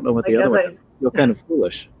no, I don't know what the other one is. I feel kind of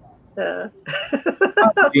foolish. Come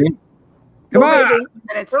on!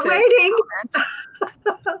 We're waiting.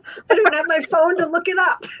 I don't have my phone to look it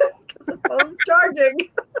up. The phone's charging.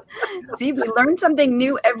 See, we learn something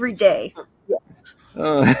new every day.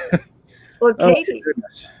 Well, Katie,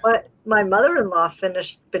 my mother-in-law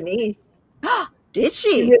finished Beneath. Did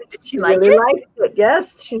she? Did she like really it? Liked it?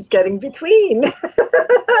 Yes, she's getting between.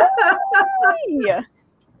 Yeah.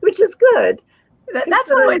 Which is good.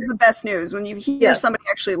 That's always the best news, when you hear somebody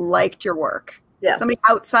actually liked your work. Yes. Somebody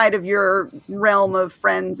outside of your realm of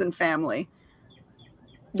friends and family.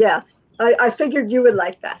 Yes. I figured you would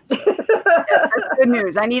like that. That's good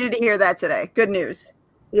news. I needed to hear that today. Good news.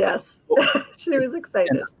 Yes. She was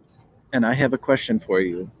excited. And I have a question for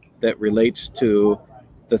you that relates to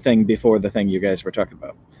the thing before the thing you guys were talking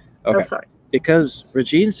about. Okay. Oh, sorry. Because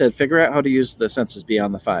Regine said, figure out how to use the census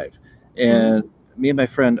beyond the 5. And me and my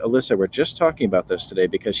friend Alyssa were just talking about this today,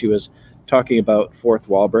 because she was talking about fourth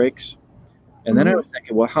wall breaks. And then I was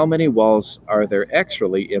thinking, well, how many walls are there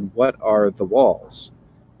actually, and what are the walls?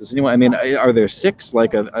 Does anyone, I mean, are there 6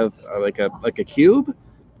 like a cube,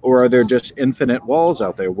 or are there just infinite walls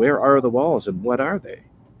out there? Where are the walls, and what are they?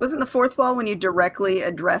 Wasn't the fourth wall when you directly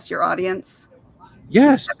address your audience?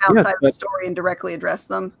 Yes. Step outside of the story and directly address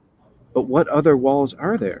them. But what other walls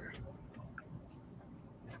are there?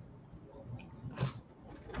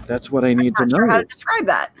 That's what I need to know. I'm not sure how to describe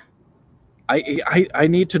that. I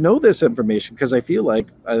need to know this information, because I feel like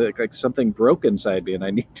something broke inside me, and I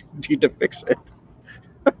need to fix it.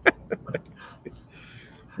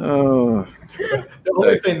 Oh. The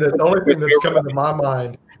only thing that's coming to my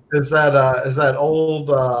mind is that old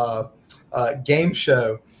game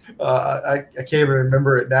show. I can't even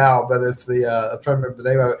remember it now, but it's I'm trying to remember the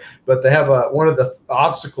name of it. But they have one of the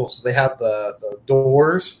obstacles. They have the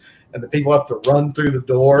doors, and the people have to run through the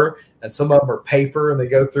door. And some of them are paper, and they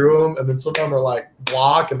go through them, and then some of them are like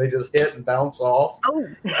block, and they just hit and bounce off. Oh,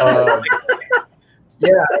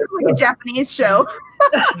 yeah, it's like a Japanese show.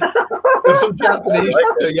 It's some Japanese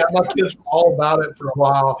show. Yeah, my kids were all about it for a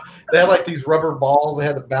while. They had like these rubber balls they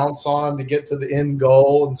had to bounce on to get to the end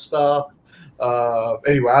goal and stuff.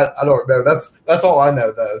 Anyway, I don't remember. That's all I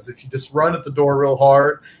know though. Is if you just run at the door real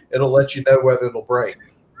hard, it'll let you know whether it'll break.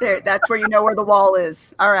 There, that's where you know where the wall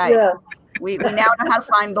is. All right. Yeah. We now know how to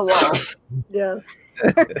find the wall. Yes.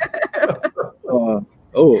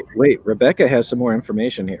 Oh, wait. Rebecca has some more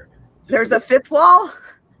information here. There's a 5th wall?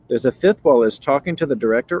 There's a 5th wall, is talking to the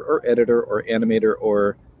director or editor or animator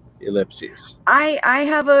or ellipses. I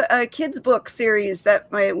have a kids book series that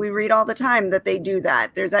we read all the time that they do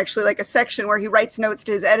that. There's actually like a section where he writes notes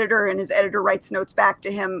to his editor, and his editor writes notes back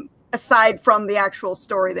to him aside from the actual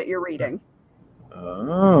story that you're reading.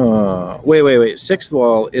 Oh, wait. 6th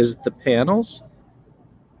wall is the panels?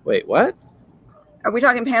 Wait, what? Are we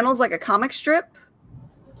talking panels like a comic strip?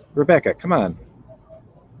 Rebecca, come on.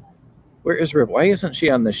 Where is Reb? Why isn't she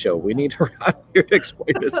on this show? We need her on here to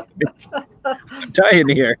explain this to me. I'm dying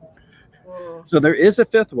here. So there is a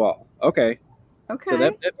 5th wall. Okay. Okay. So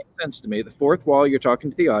that makes sense to me. The 4th wall, you're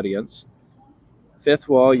talking to the audience. 5th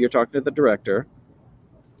wall, you're talking to the director.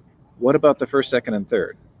 What about the 1st, 2nd, and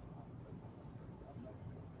 3rd?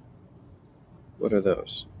 What are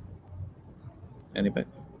those? Anybody?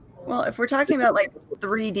 Well, if we're talking about like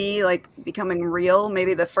 3D, like becoming real,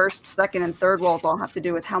 maybe the first, second, and third walls all have to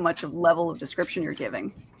do with how much of level of description you're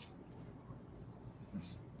giving.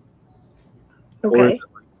 Or Okay.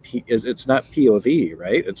 it's not POV,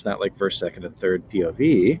 right? It's not like first, second, and third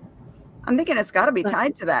POV. I'm thinking it's got to be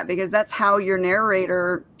tied to that because that's how your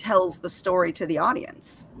narrator tells the story to the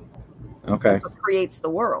audience. Okay. That's what creates the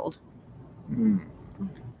world. Hmm.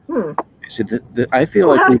 Hmm. See, I feel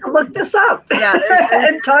We'll like have to look this up Yeah,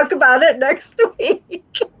 and talk about it next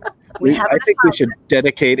week. I think we should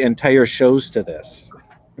dedicate entire shows to this.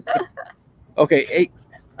 Okay, hey,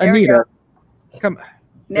 There we Anita, come.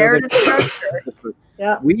 narrative structure.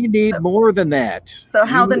 Yeah. We need more than that. So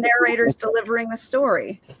how We the need- narrator's delivering the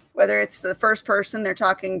story, whether it's the first person, they're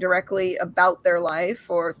talking directly about their life,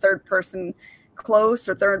 or third person close,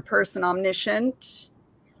 or third person omniscient,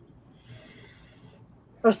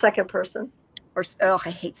 Or second person. or oh, I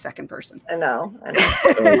hate second person. I know. I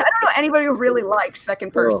don't know anybody who really likes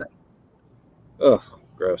second person. Oh,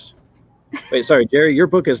 gross. Wait, sorry, Jerry, your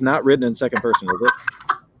book is not written in second person, is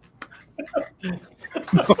it?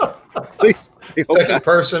 Please. Oh, Second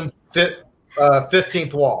person,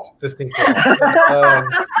 15th wall. 15th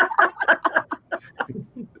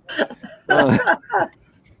wall.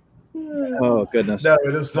 Oh, goodness. No,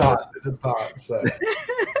 it is not. It is not. So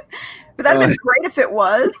But that'd be great if it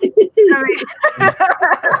was. I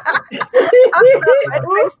mean, a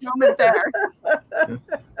nice moment there.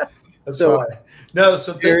 that's So, fine. No,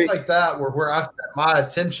 so Jerry- things like that where I spent my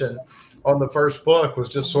attention on the first book was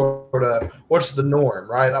just sort of what's the norm,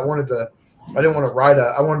 right? I wanted to write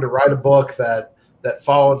a book that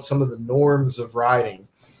followed some of the norms of writing.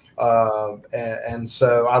 And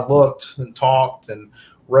so I looked and talked and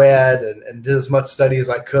read and did as much study as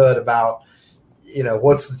I could about, you know,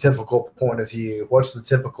 what's the typical point of view? What's the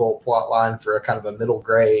typical plot line for a kind of a middle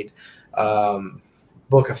grade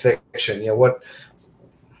book of fiction? You know,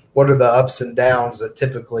 what are the ups and downs that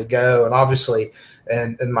typically go? And obviously,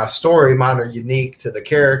 and in my story, mine are unique to the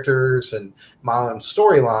characters and my own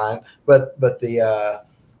storyline, but the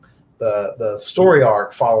story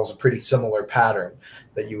arc follows a pretty similar pattern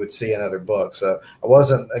that you would see in other books. So I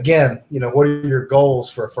wasn't, again, you know, what are your goals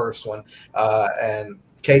for a first one? And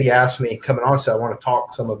Katie asked me coming on, so I want to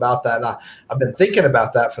talk some about that. And I've been thinking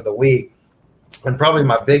about that for the week. And probably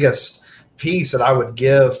my biggest piece that I would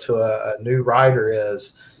give to a new writer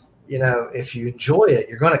is, you know, if you enjoy it,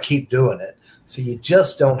 you're going to keep doing it. So you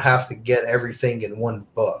just don't have to get everything in one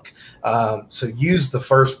book. So use the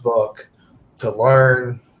first book to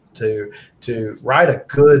learn, to write a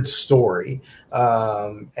good story,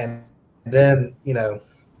 and then, you know,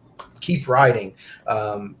 keep writing.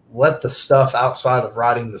 Let the stuff outside of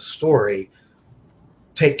writing the story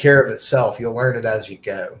take care of itself. You'll learn it as you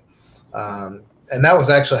go. And that was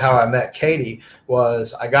actually how I met Katie.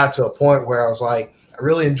 Was I got to a point where I was like, I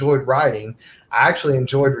really enjoyed writing. I actually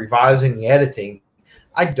enjoyed revising the editing.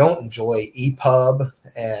 I don't enjoy EPUB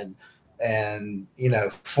and you know,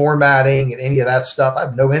 formatting and any of that stuff. I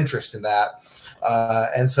have no interest in that.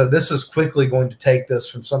 And so this is quickly going to take this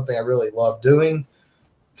from something I really love doing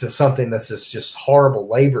to something that's just horrible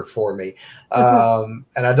labor for me. And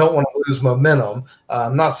I don't want to lose momentum.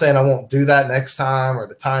 I'm not saying I won't do that next time or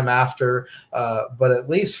the time after, but at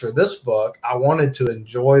least for this book, I wanted to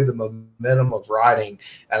enjoy the momentum of writing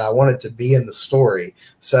and I wanted to be in the story.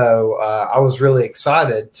 So I was really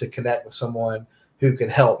excited to connect with someone who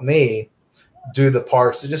could help me do the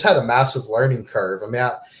parts. It just had a massive learning curve. I mean,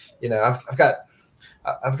 I've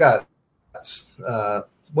got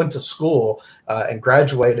went to school and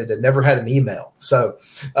graduated and never had an email. So,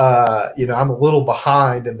 you know, I'm a little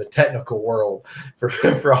behind in the technical world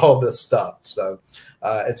for all this stuff. So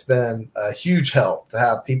it's been a huge help to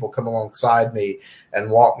have people come alongside me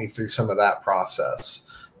and walk me through some of that process.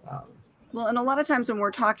 Well, and a lot of times when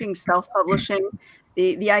we're talking self-publishing,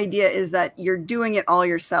 the idea is that you're doing it all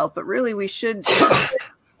yourself, but really we should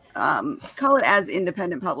call it as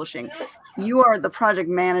independent publishing. You are the project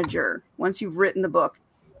manager once you've written the book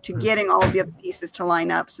to getting all of the other pieces to line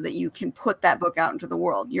up so that you can put that book out into the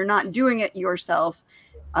world. You're not doing it yourself.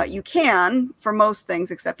 You can for most things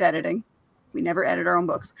except editing. We never edit our own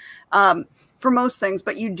books. For most things,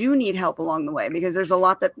 but you do need help along the way because there's a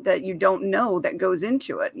lot that you don't know that goes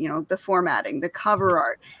into it. You know, the formatting, the cover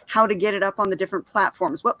art, how to get it up on the different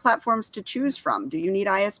platforms, what platforms to choose from. Do you need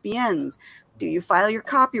ISBNs? Do you file your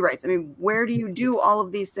copyrights? I mean, where do you do all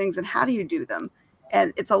of these things and how do you do them?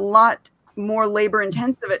 And it's a lot more labor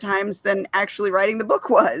intensive at times than actually writing the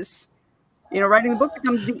book was. You know, writing the book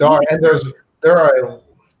becomes the easy.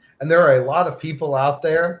 And there are a lot of people out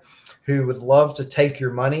there who would love to take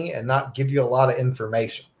your money and not give you a lot of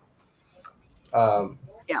information.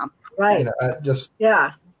 Yeah. Right. You know, just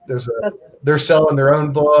Yeah. they're selling their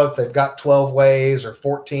own book. They've got 12 ways or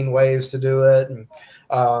 14 ways to do it.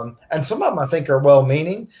 And some of them I think are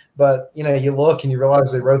well-meaning, but, you know, you look and you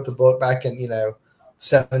realize they wrote the book back in,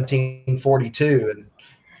 1742 and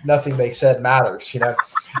nothing they said matters,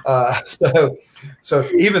 So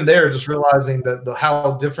even there, just realizing that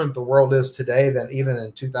how different the world is today than even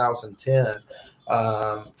in 2010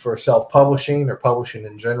 for self-publishing or publishing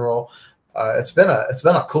in general. It's been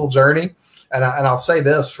a cool journey. And I'll say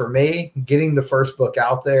this, for me, getting the first book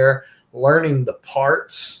out there, learning the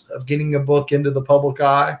parts of getting a book into the public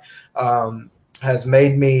eye has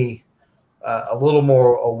made me a little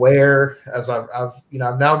more aware, as I've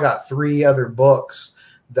now got 3 other books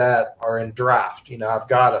that are in draft. I've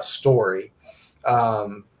got a story,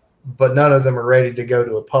 but none of them are ready to go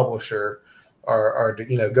to a publisher or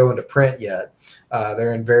to, go into print yet.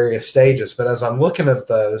 They're in various stages. But as I'm looking at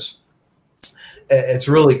those, it's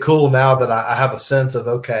really cool now that I have a sense of,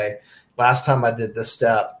 okay, last time I did this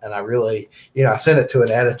step and I really, I sent it to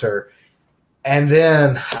an editor, and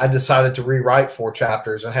then I decided to rewrite 4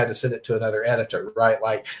 chapters and had to send it to another editor, right?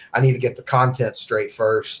 Like, I need to get the content straight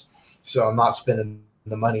first, so I'm not spending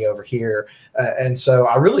the money over here. And so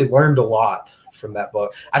I really learned a lot from that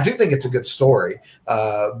book. I do think it's a good story,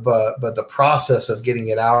 but the process of getting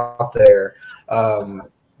it out there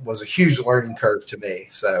was a huge learning curve to me.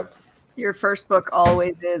 So your first book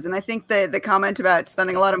always is. And I think the comment about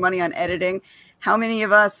spending a lot of money on editing, how many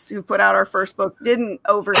of us who put out our first book didn't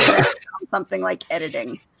overspend on something like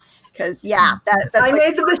editing? Because that's I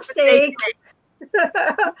made the mistake.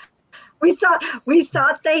 we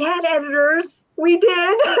thought they had editors. We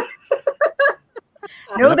did.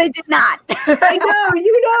 No, they did not. I know,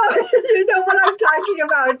 you know what I'm talking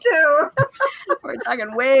about too. We're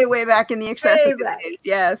talking way back in the accessibility days.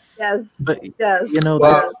 Yes. Yes. But yes.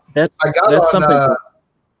 That's something.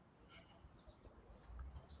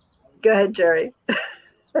 Go ahead, Jerry.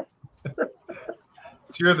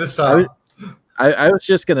 Cheer this up. I was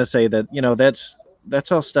just gonna say that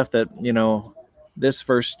that's all stuff that this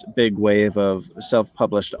first big wave of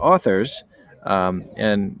self-published authors,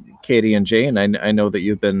 and Katie and Jane, I know that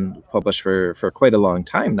you've been published for quite a long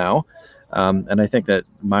time now, and I think that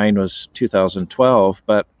mine was 2012.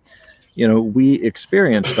 But we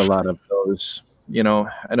experienced a lot of those.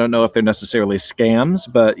 I don't know if they're necessarily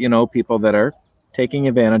scams, but people that are taking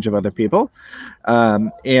advantage of other people,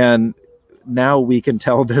 and now we can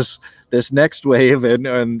tell this next wave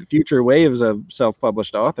and future waves of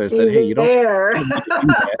self-published authors that, hey, you don't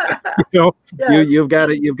you've got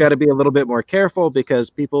to be a little bit more careful, because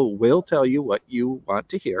people will tell you what you want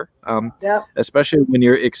to hear, especially when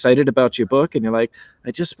you're excited about your book and you're like,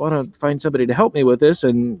 I just want to find somebody to help me with this,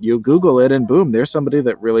 and you Google it and boom, there's somebody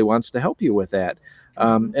that really wants to help you with that,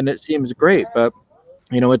 and it seems great. But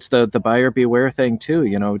it's the buyer beware thing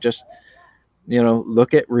too. Just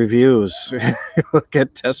look at reviews, look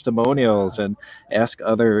at testimonials, and ask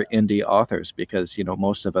other indie authors, because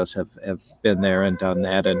most of us have been there and done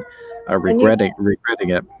that and are regretting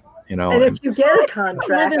it. And if you get a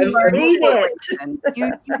contract, read it.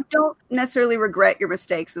 You don't necessarily regret your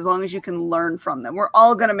mistakes as long as you can learn from them. We're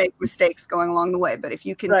all going to make mistakes going along the way, but if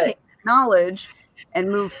you can take knowledge and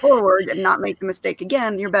move forward and not make the mistake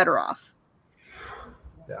again, you're better off.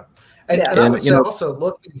 Yeah. And I would say also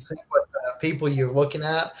look and see what people you're looking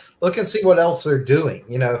at, look and see what else they're doing.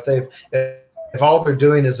 If all they're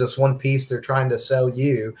doing is this one piece they're trying to sell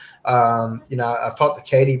you. I've talked to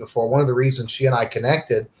Katie before. One of the reasons she and I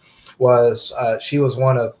connected was she was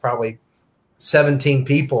one of probably 17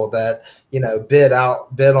 people that, bid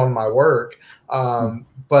on my work.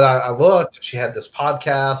 But I looked, she had this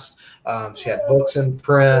podcast. She had books in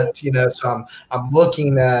print, so I'm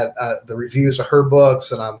looking at the reviews of her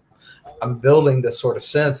books, and I'm building this sort of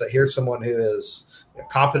sense that here's someone who is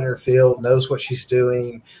competent in her field, knows what she's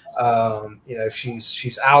doing.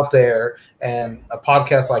 She's out there, and a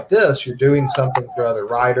podcast like this, you're doing something for other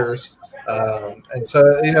writers. And so,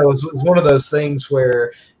 it's one of those things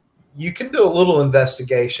where you can do a little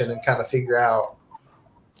investigation and kind of figure out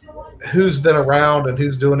who's been around and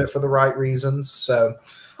who's doing it for the right reasons. So,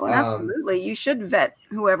 absolutely. You should vet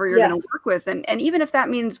whoever you're going to work with. And even if that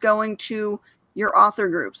means going to your author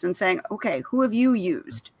groups and saying, okay, who have you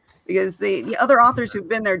used? Because the other authors who've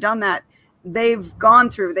been there, done that, they've gone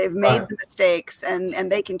through, they've made the mistakes, and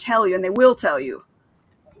they can tell you, and they will tell you.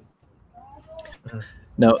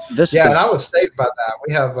 No, and I was saved by that.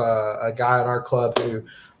 We have a guy in our club who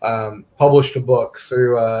published a book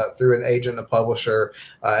through an agent, a publisher,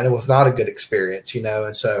 and it was not a good experience, you know.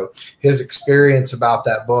 And so his experience about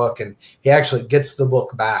that book, and he actually gets the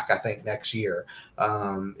book back, I think, next year.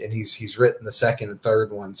 And he's written the second and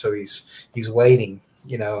third one, so he's waiting,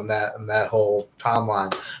 you know, in that whole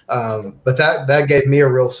timeline. But that gave me a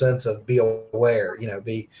real sense of be aware, you know,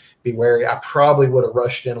 be wary. I probably would have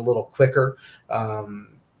rushed in a little quicker,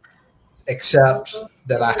 except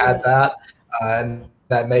that I had that, and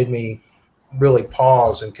that made me really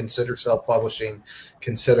pause and consider self-publishing,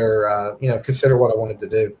 consider what I wanted to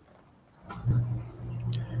do.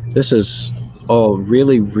 This is all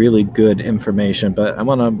really, really good information, but I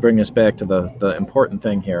want to bring us back to the important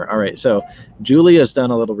thing here. All right, so Julia's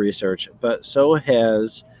done a little research, but so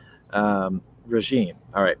has Regine.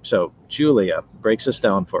 All right, so Julia breaks this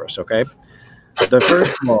down for us, okay? The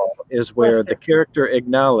first wall is where the character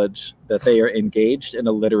acknowledges that they are engaged in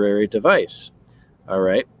a literary device. All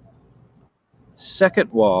right. Second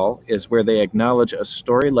wall is where they acknowledge a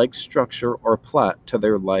story-like structure or plot to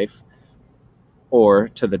their life or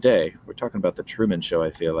to the day. We're talking about the Truman Show,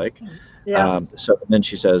 I feel like. Yeah. So then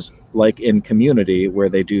she says, like in Community, where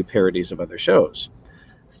they do parodies of other shows.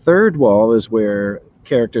 Third wall is where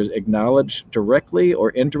characters acknowledge directly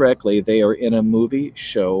or indirectly they are in a movie,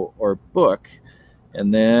 show, or book.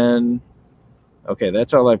 And then, okay,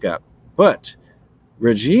 that's all I've got. But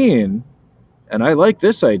Regine, and I like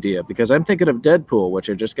this idea because I'm thinking of Deadpool, which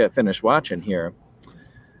I just got finished watching here.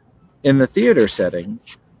 In the theater setting,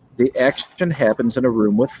 the action happens in a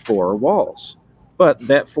room with 4 walls. But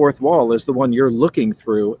that 4th wall is the one you're looking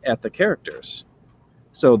through at the characters.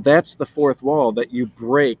 So that's the 4th wall that you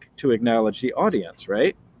break to acknowledge the audience,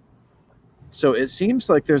 right? So it seems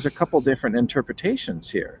like there's a couple different interpretations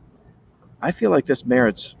here. I feel like this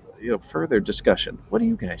merits, you know, further discussion. What do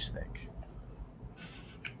you guys think?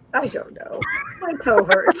 I don't know. My toe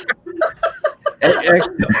hurts.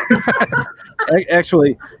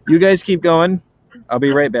 Actually, you guys keep going. I'll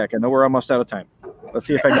be right back. I know we're almost out of time. Let's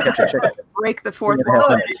see if I can catch a chicken. Break the 4th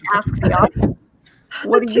wall and ask the audience.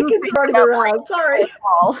 What do you think running about around? Sorry.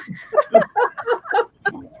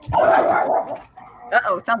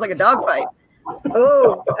 Uh-oh, it sounds like a dog fight.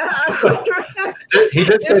 Oh. He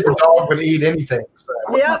did say the dog would eat anything. So.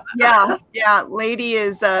 Yep. Yeah. Lady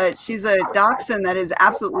is she's a dachshund that is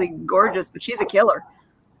absolutely gorgeous, but she's a killer.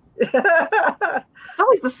 It's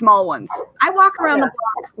always the small ones. I walk around the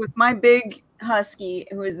block with my big husky,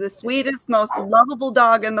 who is the sweetest, most lovable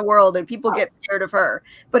dog in the world, and people get scared of her.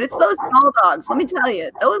 But it's those small dogs. Let me tell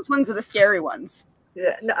you, those ones are the scary ones.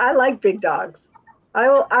 Yeah, no, I like big dogs. I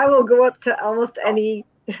will go up to almost any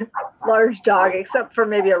large dog except for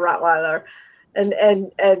maybe a Rottweiler and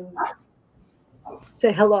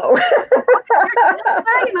say hello.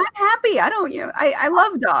 I'm happy. I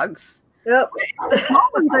love dogs. Yep. It's the small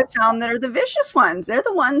ones I've found that are the vicious ones. They're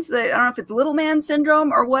the ones that, I don't know if it's little man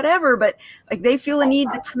syndrome or whatever, but like they feel a need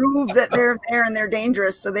to prove that they're there and they're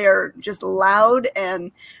dangerous. So they are just loud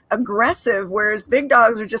and aggressive, whereas big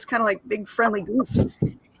dogs are just kind of like big friendly goofs.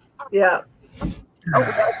 Yeah. Oh, we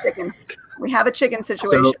got a chicken. We have a chicken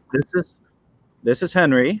situation. So this is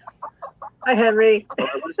Henry. Hi, Henry. I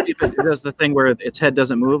want to see if it does the thing where its head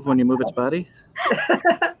doesn't move when you move its body.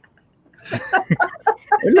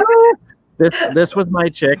 Hello. This was my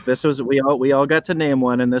chick. This was we all got to name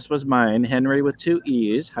one, and this was mine, Henry with 2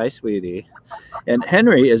 E's. Hi, sweetie. And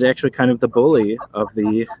Henry is actually kind of the bully of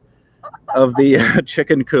the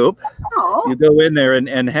chicken coop. Oh. You go in there,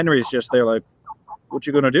 and Henry's just there like, what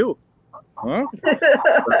you gonna do? Huh?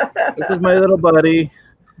 This is my little buddy.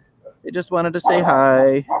 They just wanted to say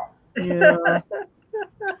hi. Yeah.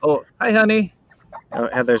 Oh, hi, honey. Oh,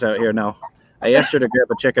 Heather's out here now. I asked her to grab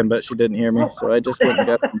a chicken, but she didn't hear me, so I just went and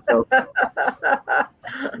got them. So.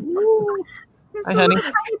 Hi, honey.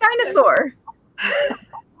 Dinosaur.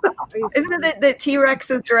 Isn't it that the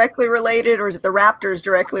T-Rex is directly related, or is it the raptors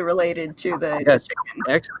directly related to the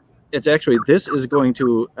chicken? It's actually, this is going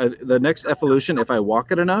to, the next evolution, if I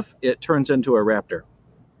walk it enough, it turns into a raptor.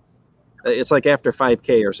 It's like after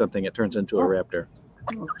 5K or something, it turns into a raptor.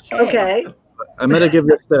 Okay. I'm going to give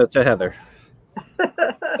this to Heather.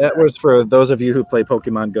 That was for those of you who play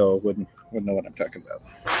Pokemon Go wouldn't know what I'm talking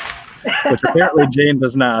about. Which apparently Jane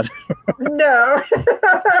does not. No.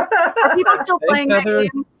 Are people still playing that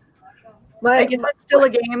game? Like, is that still a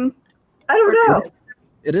game? I don't know.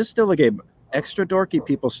 It is still a game. Extra dorky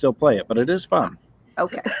people still play it, but it is fun.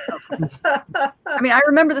 Okay. I mean, I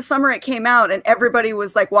remember the summer it came out and everybody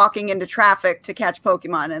was like walking into traffic to catch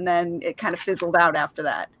Pokemon, and then it kind of fizzled out after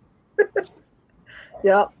that.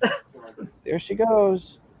 Yep. There she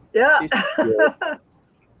goes. Yeah.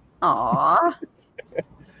 Aw.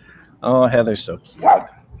 Oh, Heather's so cute.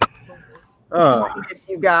 Yes,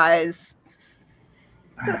 you guys.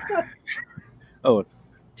 Oh,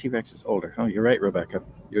 T-Rex is older. Oh, you're right, Rebecca.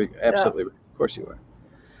 You're absolutely right. Of course you are.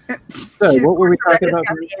 So, what were we talking about?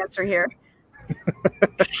 Got the answer here.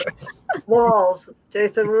 Walls,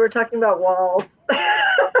 Jason. We were talking about walls.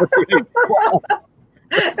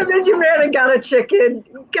 And then you ran and got a chicken.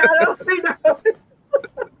 Got over.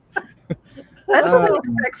 That's what I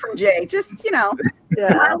expect from Jay. Just, smile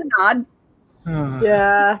and nod.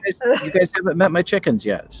 Yeah. You guys haven't met my chickens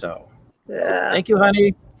yet, so. Yeah. Thank you,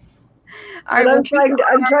 honey. All right, I'm trying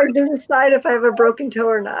to decide if I have a broken toe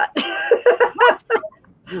or not.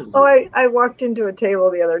 Oh, I walked into a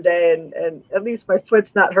table the other day, and at least my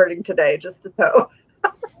foot's not hurting today, just the toe.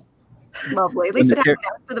 Lovely. At least it happened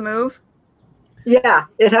after the move. Yeah,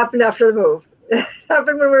 it happened after the move. It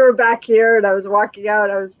happened when we were back here, and I was walking out.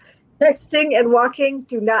 I was texting and walking.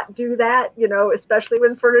 Do not do that, especially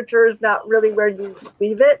when furniture is not really where you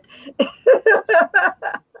leave it.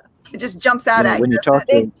 It just jumps out at you. When you talk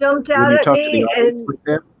to, it jumped out at me, and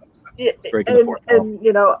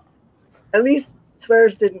at least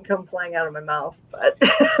swears didn't come flying out of my mouth. But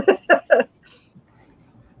the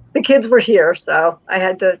kids were here, so I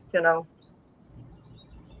had to,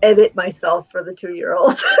 edit myself for the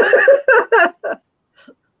 2-year-old.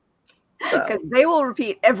 Because they will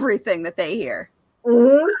repeat everything that they hear.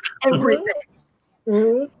 Mm-hmm. Everything.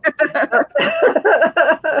 Mm-hmm.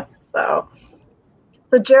 So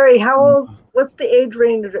Jerry, what's the age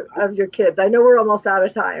range of your kids? I know we're almost out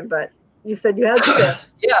of time, but you said you had six.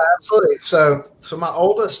 Yeah, absolutely. So my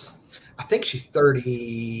oldest, I think she's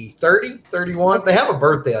 31. They have a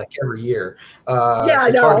birthday like every year. Yeah, so I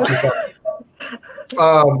it's know. hard to keep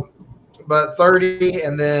up. But 30,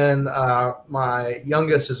 and then my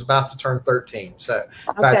youngest is about to turn 13. So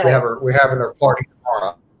in fact, we're having her party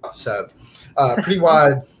tomorrow. So pretty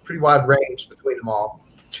wide range between them all.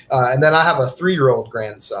 And then I have a 3-year-old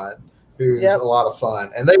grandson who's a lot of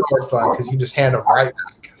fun, and they are fun because you just hand them right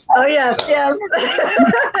back. Oh yes, so. Yes.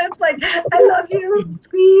 It's like, I love you.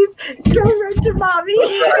 Squeeze. Go right to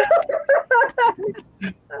mommy.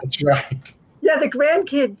 That's right. Yeah, the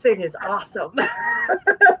grandkid thing is awesome.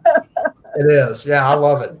 It is. Yeah, I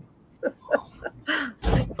love it.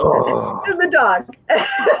 Oh. And the dog.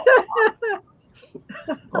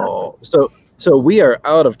 Oh, so we are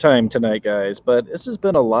out of time tonight, guys, but this has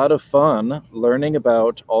been a lot of fun learning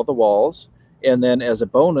about all the walls. And then as a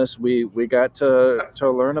bonus, we got to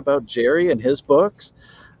learn about Jerry and his books.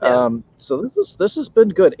 Yeah. So this has been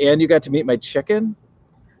good. And you got to meet my chicken.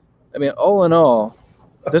 I mean, all in all,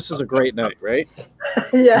 this is a great night, right?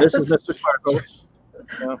 Yeah. This is Mr. Sparkles.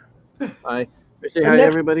 Yeah. Hi. Say hi,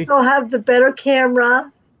 everybody. I'll have the better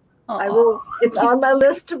camera. Aww. I will. It's on my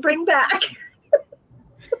list to bring back.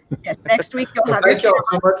 Yes, next week you'll have. Thank y'all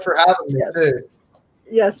so much for having me too.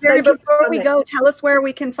 Yes. Jerry, before we go, tell us where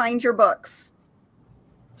we can find your books.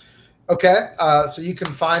 Okay, so you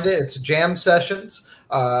can find it. It's Jam Sessions,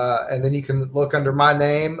 and then you can look under my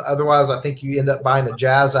name. Otherwise, I think you end up buying a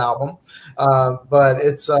jazz album. But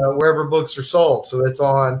it's wherever books are sold. So it's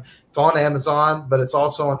on Amazon, but it's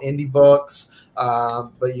also on Indie Books.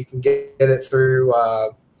 But you can get it through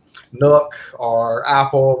Nook or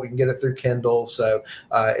Apple. We can get it through Kindle. So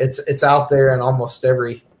it's out there in almost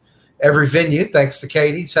every venue, thanks to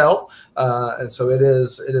Katie's help. And so it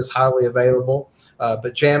is highly available.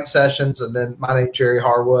 But Jam Sessions, and then my name, Jerry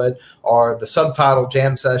Harwood, are the subtitle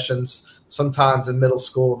Jam Sessions. Sometimes in middle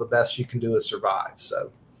school, the best you can do is survive.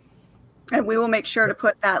 So, and we will make sure to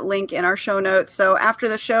put that link in our show notes. So after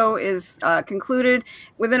the show is concluded,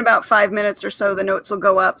 within about 5 minutes or so, the notes will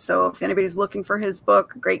go up. So if anybody's looking for his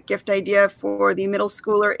book, great gift idea for the middle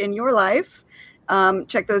schooler in your life,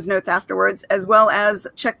 check those notes afterwards, as well as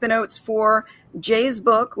check the notes for Jay's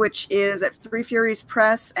book, which is at Three Furies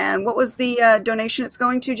Press. And what was the donation it's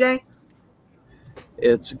going to, Jay?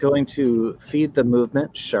 It's going to Feed the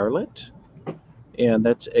Movement Charlotte. And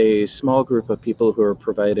that's a small group of people who are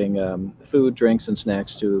providing food, drinks, and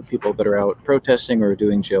snacks to people that are out protesting or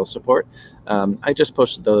doing jail support. I just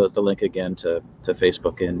posted the link again to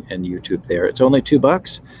Facebook and YouTube there. It's only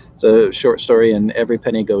 $2. It's a short story, and every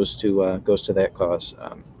penny goes to that cause.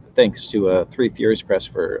 Thanks to Three Furies Press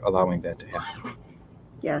for allowing that to happen.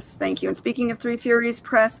 Yes, thank you. And speaking of Three Furies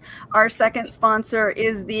Press, our second sponsor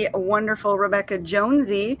is the wonderful Rebecca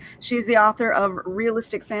Jonesy. She's the author of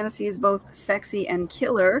Realistic Fantasies, both sexy and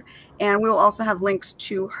killer. And we will also have links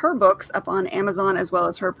to her books up on Amazon, as well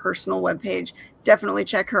as her personal webpage. Definitely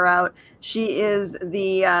check her out. She is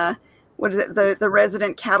the the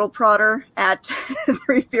resident cattle prodder at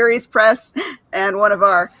Three Furies Press, and one of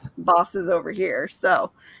our bosses over here.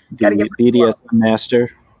 So, got to give BDSM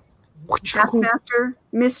master. Half master.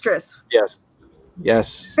 Mistress. Yes.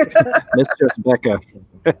 Yes. Mistress Becca.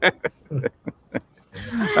 All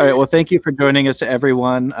right. Well, thank you for joining us,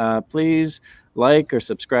 everyone. Please like or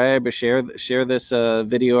subscribe or share this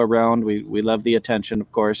video around. We love the attention,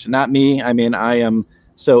 of course. Not me. I mean, I am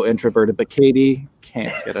so introverted, but Katie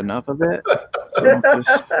can't get enough of it. So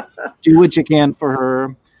just do what you can for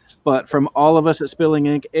her. But from all of us at Spilling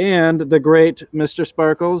Ink and the great Mr.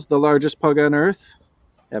 Sparkles, the largest pug on earth,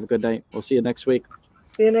 have a good night. We'll see you next week.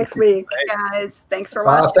 See you next week. Guys, thanks for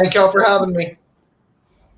watching. Thank y'all for having me.